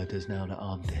your murders now that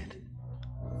I'm dead?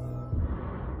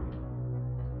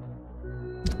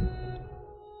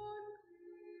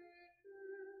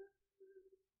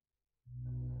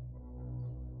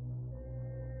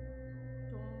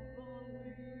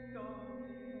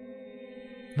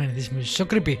 Man, this music is so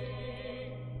creepy.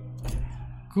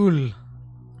 Cool.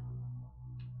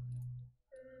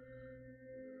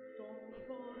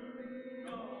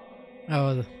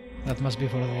 Oh, that must be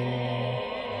for the...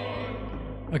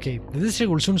 Okay, the district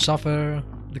will soon suffer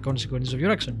the consequences of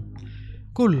your action.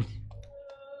 Cool.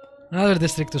 Another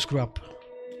district to screw up.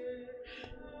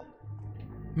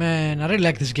 Man, I really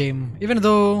like this game. Even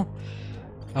though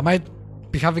I might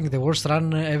be having the worst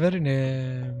run ever in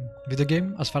a video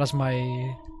game as far as my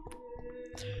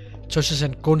choices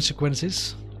and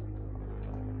consequences.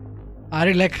 I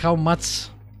really like how much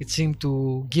it seemed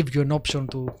to give you an option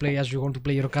to play as you want to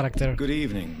play your character. Good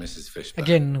evening, Mrs. Fishburne.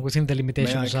 Again, within the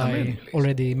limitations May I come I in, please?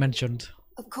 already mentioned.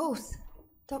 Of course.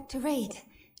 Dr. Reid.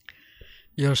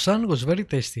 Your son was very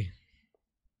tasty.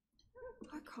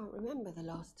 I can't remember the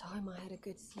last time I had a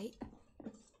good sleep.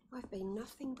 I've been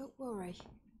nothing but worry.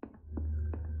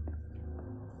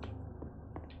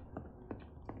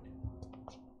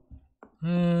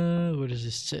 Where is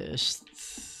this chest?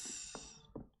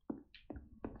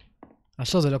 I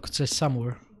saw the locked chest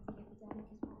somewhere.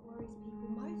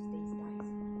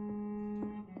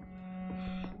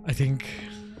 I think...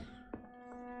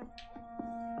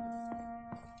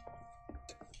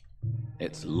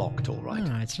 It's locked, all right.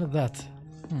 Ah, it's not that.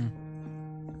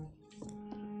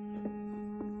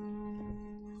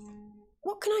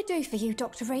 What can I do for you,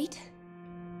 Dr. Reid?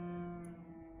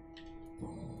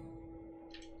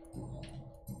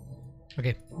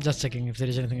 Okay, just checking if there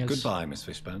is anything else. Goodbye, Miss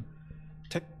Fishburne.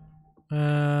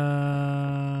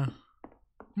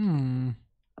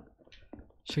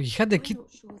 So he had the key.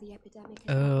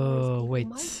 Oh, wait.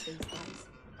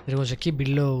 There was a key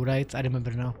below, right? I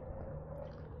remember now.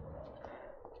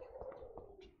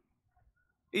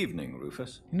 Evening,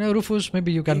 Rufus. You know, Rufus,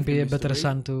 maybe you can be a Evening, Mr. better Reid.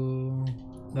 son to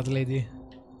that lady.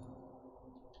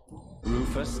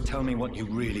 Rufus, tell me what you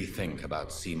really think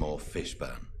about Seymour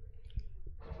Fishburne.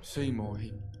 Seymour,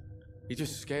 he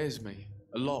just scares me.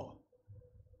 A lot.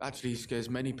 Actually, he scares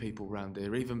many people round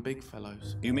here, even big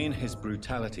fellows. You mean his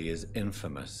brutality is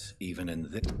infamous, even in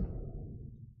this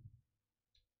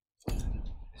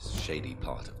shady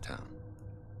part of town?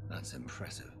 That's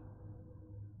impressive.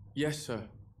 Yes, sir.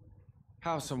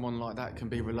 How someone like that can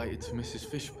be related to Mrs.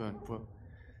 Fishburne, well,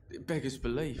 it beggars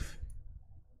belief.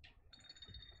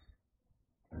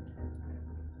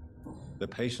 The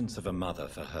patience of a mother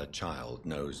for her child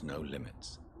knows no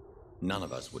limits. None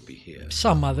of us would be here.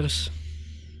 Some others.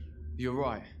 You're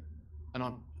right. And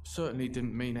I certainly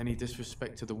didn't mean any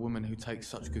disrespect to the woman who takes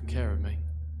such good care of me.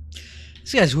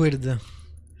 This guy's weird.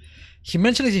 He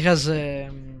mentioned he has either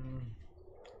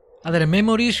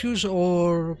memory issues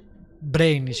or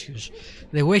brain issues.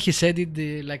 The way he said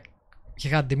it, like he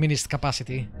had diminished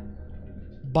capacity.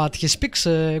 But he speaks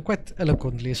quite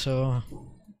eloquently, so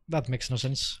that makes no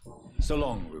sense. So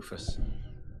long, Rufus.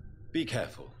 Be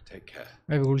careful. Take care.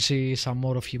 Maybe we'll see some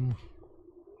more of him.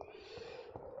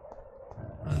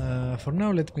 For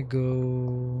now, let me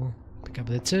go pick up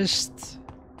the chest.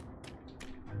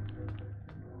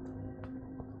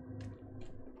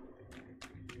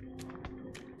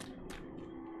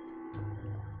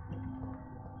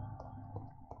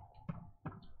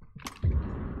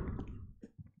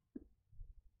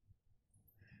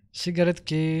 Cigarette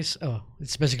case. Oh,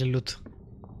 it's basically loot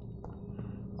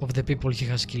of the people he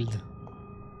has killed.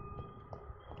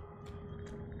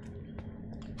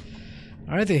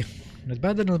 Alrighty, not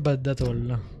bad at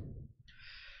all.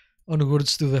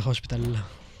 Onwards to the hospital.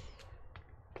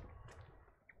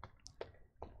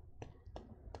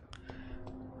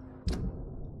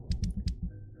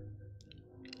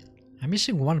 I'm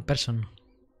missing one person.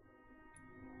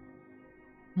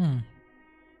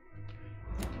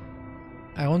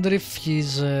 I wonder if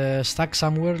he's stuck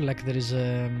somewhere, like there is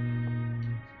a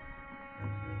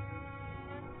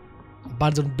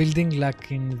abandoned building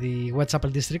like in the Whitechapel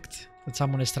district that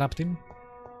someone has trapped him.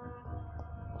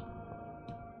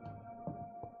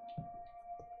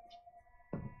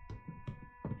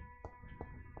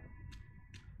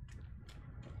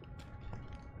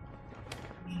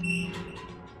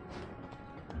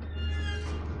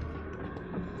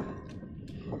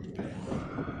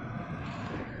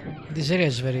 This area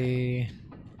is very...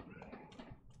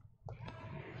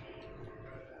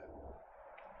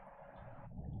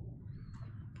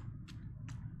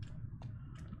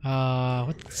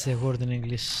 what's the word in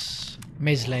English?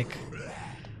 Maze-like.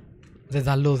 The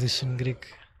Dalodis in Greek.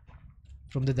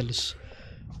 From the Dalos.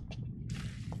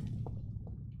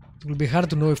 It will be hard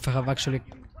to know if I have actually...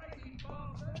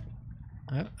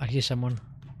 I hear someone.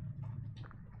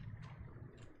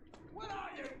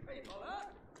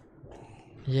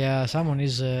 Yeah, someone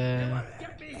is...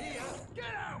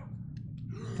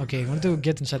 Okay, I want to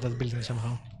get inside that building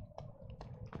somehow.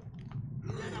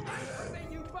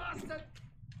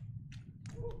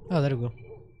 Oh, there we go.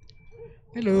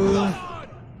 Hello!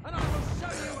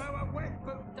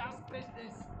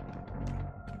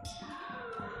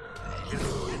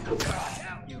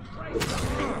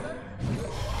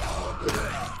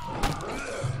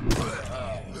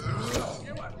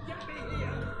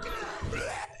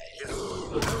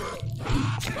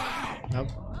 Nope.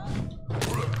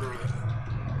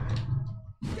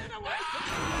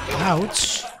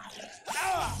 Ouch!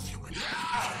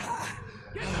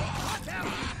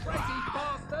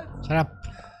 Shut up.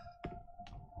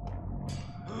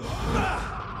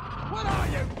 What are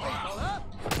you people, huh?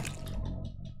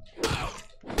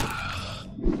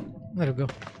 There we go.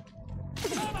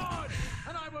 Come on,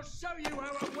 and I will show you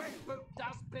how a wet boot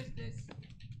does business.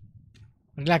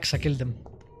 Relax, I killed them.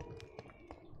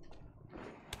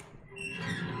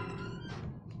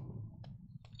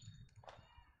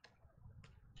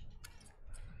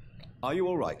 Are you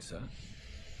all right, sir?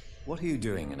 What are you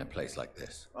doing in a place like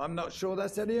this? I'm not sure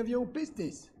that's any of your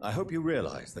business. I hope you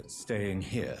realize that staying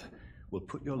here will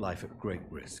put your life at great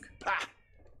risk. Pah!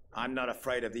 I'm not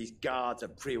afraid of these guards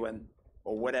of Priwen,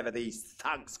 or whatever these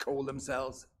thugs call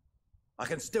themselves. I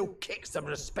can still kick some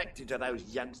respect into those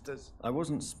youngsters. I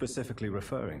wasn't specifically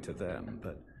referring to them,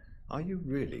 but are you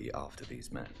really after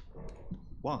these men?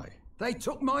 Why? They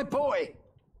took my boy!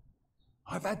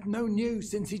 I've had no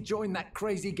news since he joined that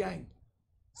crazy gang.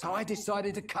 So I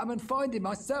decided to come and find him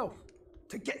myself,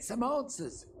 to get some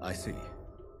answers. I see.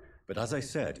 But as I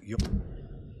said, you...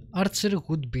 Archer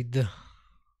Woodbid.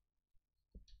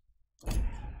 Is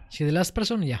he the last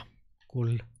person? Yeah.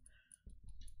 Cool.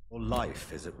 Your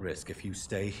life is at risk if you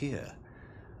stay here.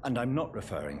 And I'm not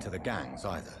referring to the gangs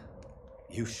either.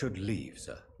 You should leave,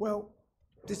 sir. Well,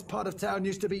 this part of town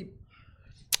used to be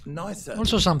nicer.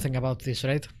 Also something about this,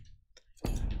 right?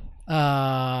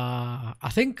 I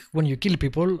think when you kill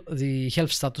people, the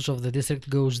health status of the district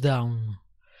goes down.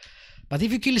 But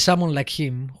if you kill someone like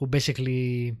him, who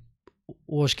basically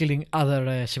was killing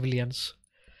other civilians,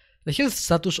 the health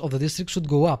status of the district should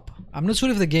go up. I'm not sure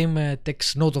if the game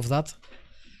takes note of that,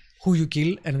 who you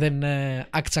kill, and then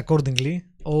acts accordingly,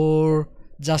 or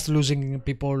just losing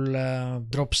people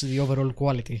drops the overall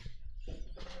quality.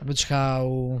 I'm not sure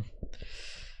how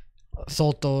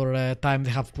thought or time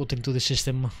they have put into the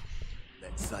system.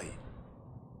 Let's say.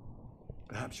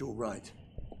 Perhaps you're right.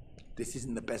 This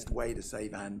isn't the best way to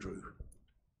save Andrew.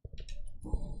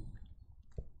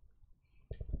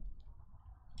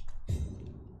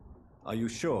 Are you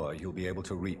sure you'll be able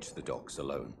to reach the docks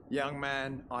alone? Young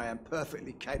man, I am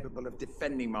perfectly capable of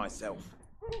defending myself.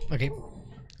 Okay,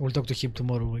 we'll talk to him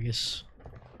tomorrow, I guess.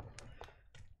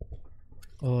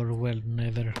 Or, well,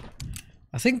 never.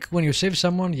 I think when you save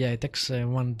someone, yeah, it takes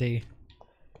 1 day.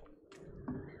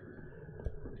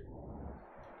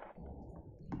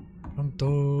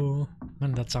 Pronto.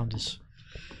 Man, that sound is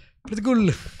pretty cool.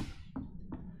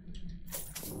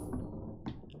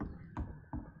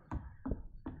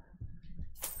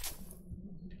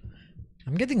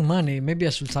 I'm getting money. Maybe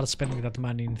I should start spending that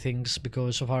money in things,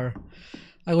 because so far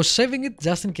I was saving it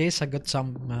just in case I got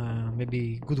some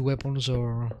maybe good weapons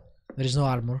or there is no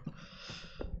armor.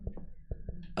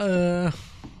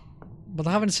 But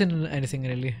I haven't seen anything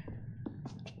really,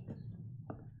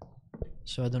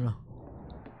 so I don't know.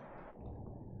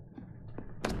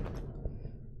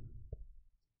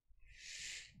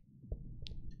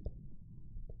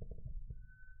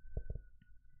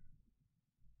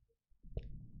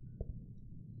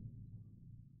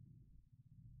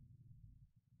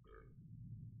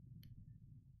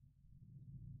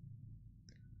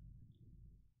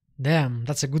 Damn,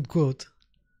 that's a good quote.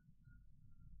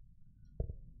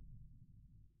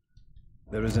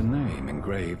 There is a name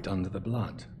engraved under the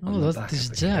blood. Oh, on the that back is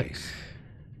of the Jack. case.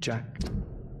 Jack.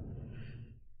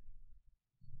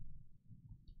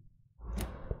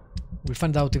 We'll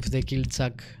find out if they killed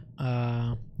Jack.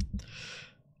 The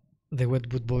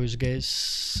Wetwood Boys,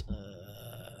 guys.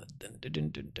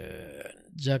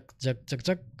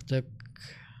 Jack.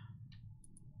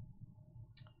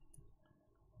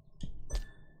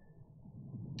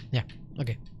 Yeah,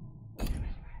 okay.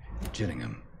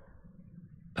 Gillingham.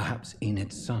 Perhaps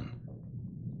Enid's son.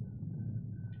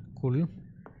 Cool.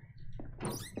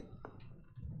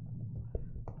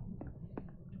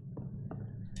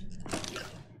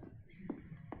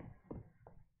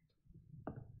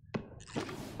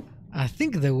 I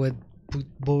think the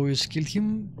Wetwood Boys killed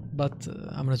him, but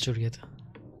I'm not sure yet.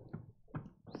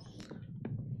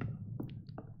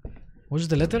 Was it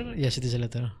the letter? Yes, it is a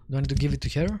letter. Do I need to give it to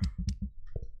her?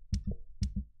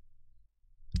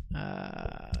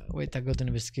 Wait, I got an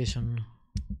investigation.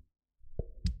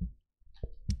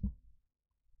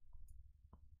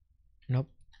 Nope.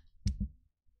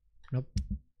 Nope.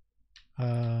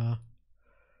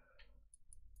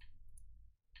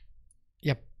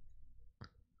 Yep.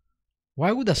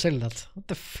 Why would I sell that? What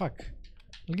the fuck?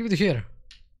 I'll give it to her.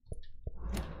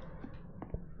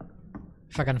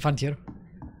 If I can find her.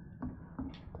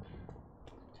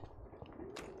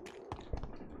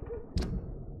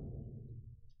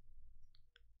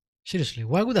 Seriously,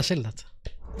 why would I sell that?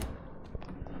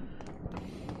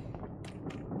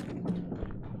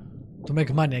 To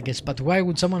make money, I guess, but why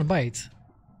would someone buy it?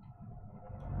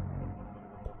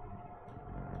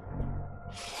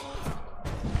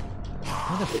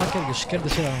 Motherfucker, you scared the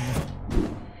shit out of me.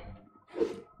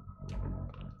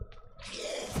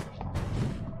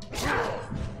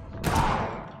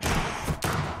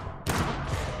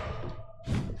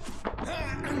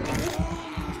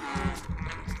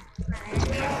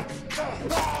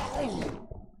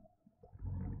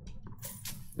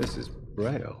 This is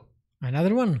Braille.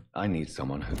 Another one? I need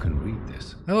someone who can read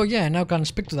this. Oh yeah, I now can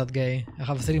speak to that guy. I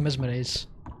have 3 mesmerize.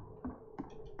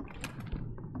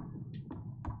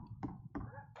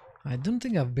 I don't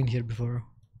think I've been here before.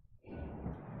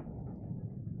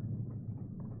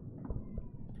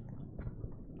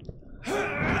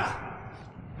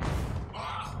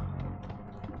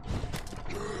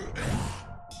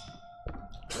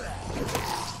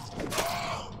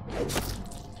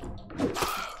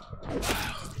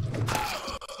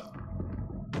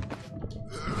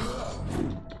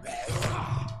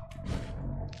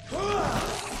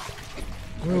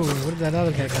 Whoa, where did that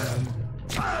other guy come from?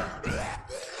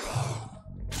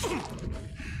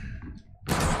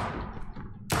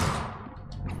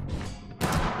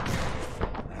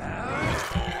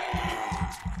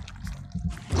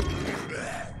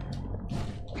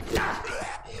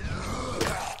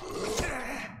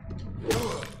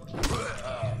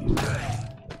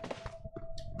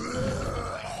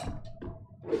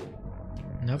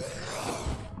 Nope.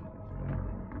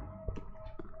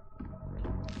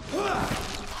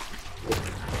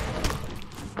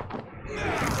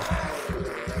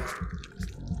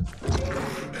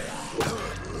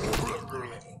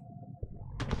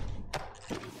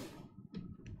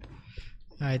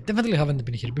 I definitely haven't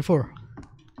been here before.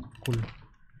 Cool.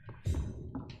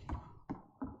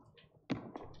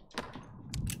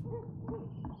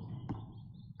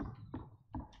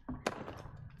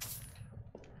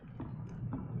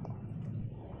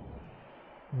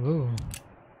 Whoa.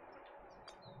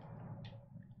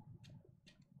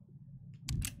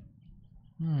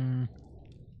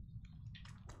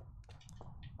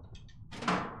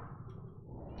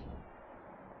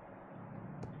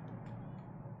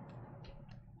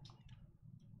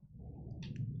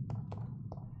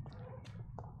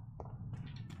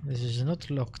 This is not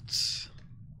locked.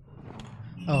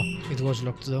 Oh, it was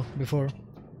locked though before.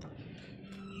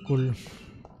 Cool.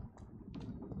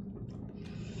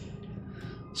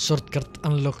 Shortcut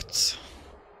unlocked.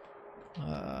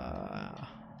 I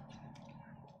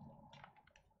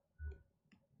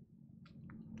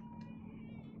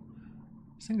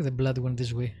think the blood went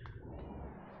this way.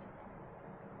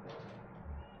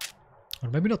 Or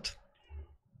maybe not.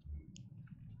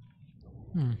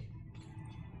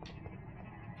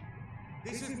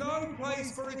 This is no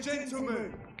place for a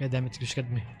gentleman. God damn it, you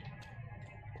scared me.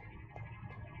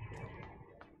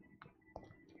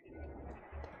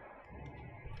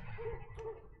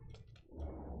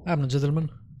 I'm no gentleman.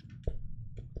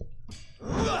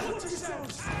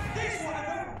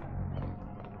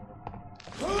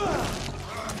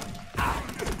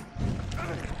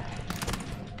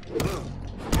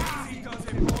 Easy does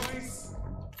it, boys.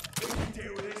 We can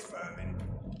deal with this vermin.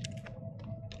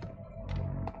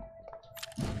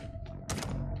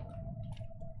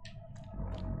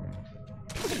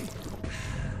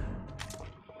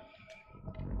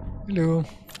 Hello.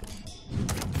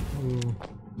 Ooh.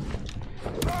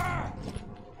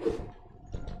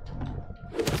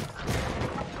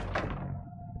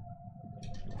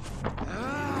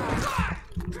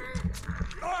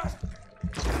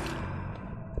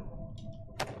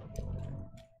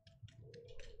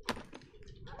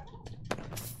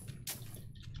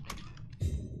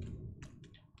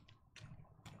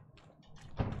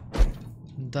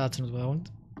 That's not what I want.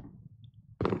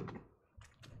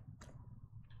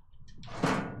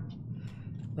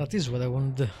 That is what I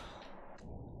want.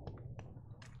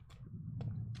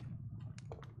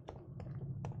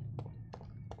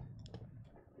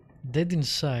 Dead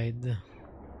inside.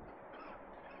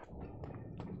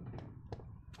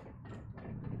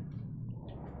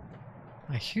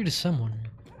 I hear someone.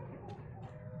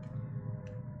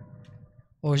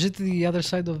 Oh, is it the other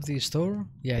side of the store?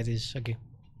 Yeah, it is. Okay.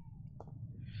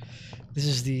 This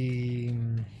is the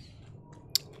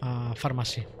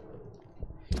pharmacy.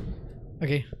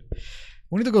 Okay.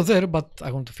 We need to go there, but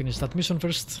I want to finish that mission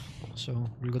first. So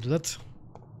we'll go to that.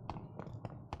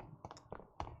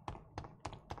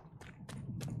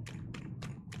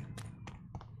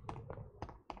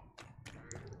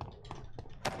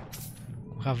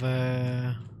 We have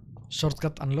a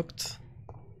shortcut unlocked.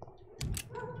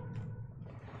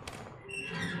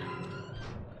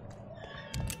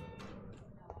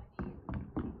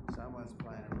 Someone's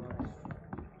playing a role.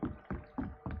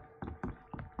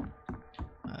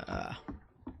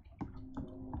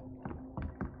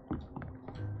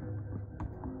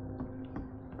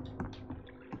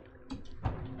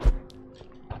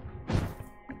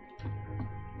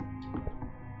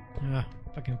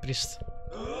 Fucking priest.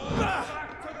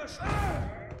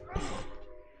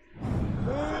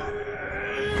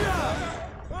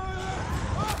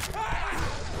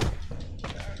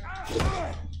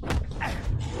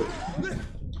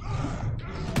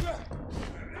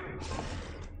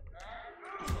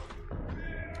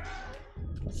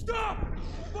 Stop!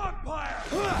 Vampire!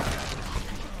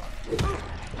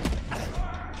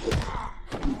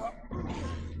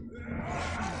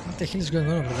 What the hell is going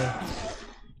on over there?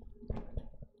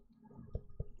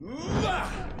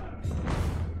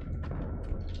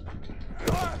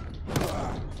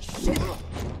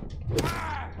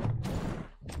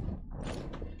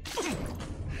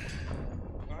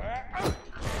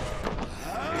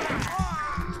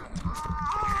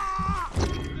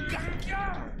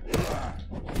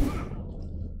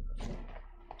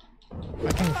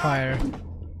 Fucking fire.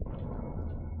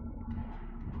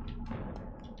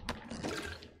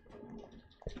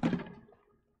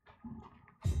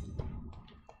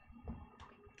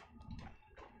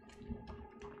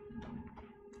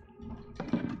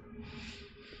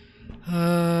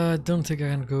 I don't think I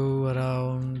can go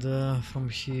around from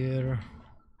here.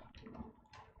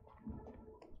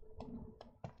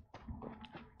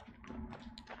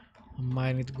 I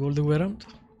might need to go all the way around.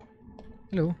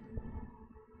 Hello.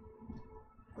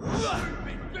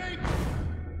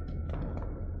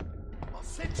 I'll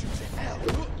send you to hell.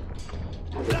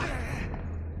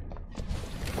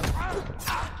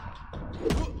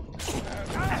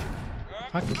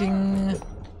 Fucking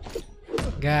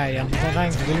guy, I'm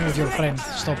trying to deal with your friend.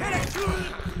 Stop.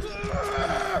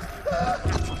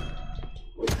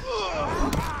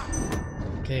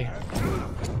 Okay.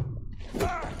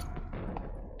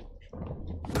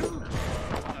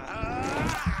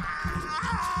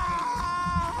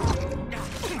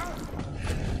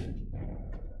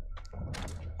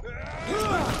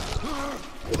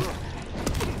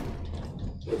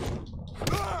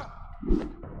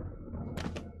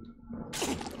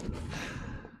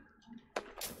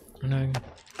 Annoying.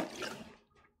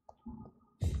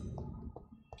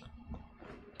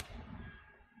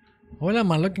 Well,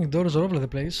 I'm unlocking doors all over the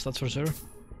place, that's for sure.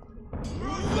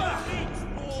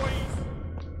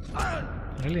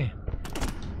 Really?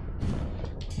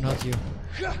 Not you.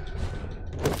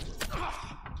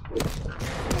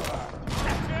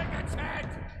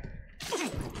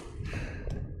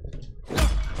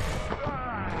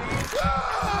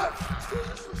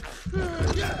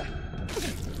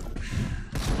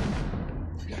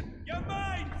 You're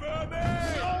mine,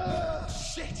 vermin!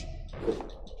 Shit!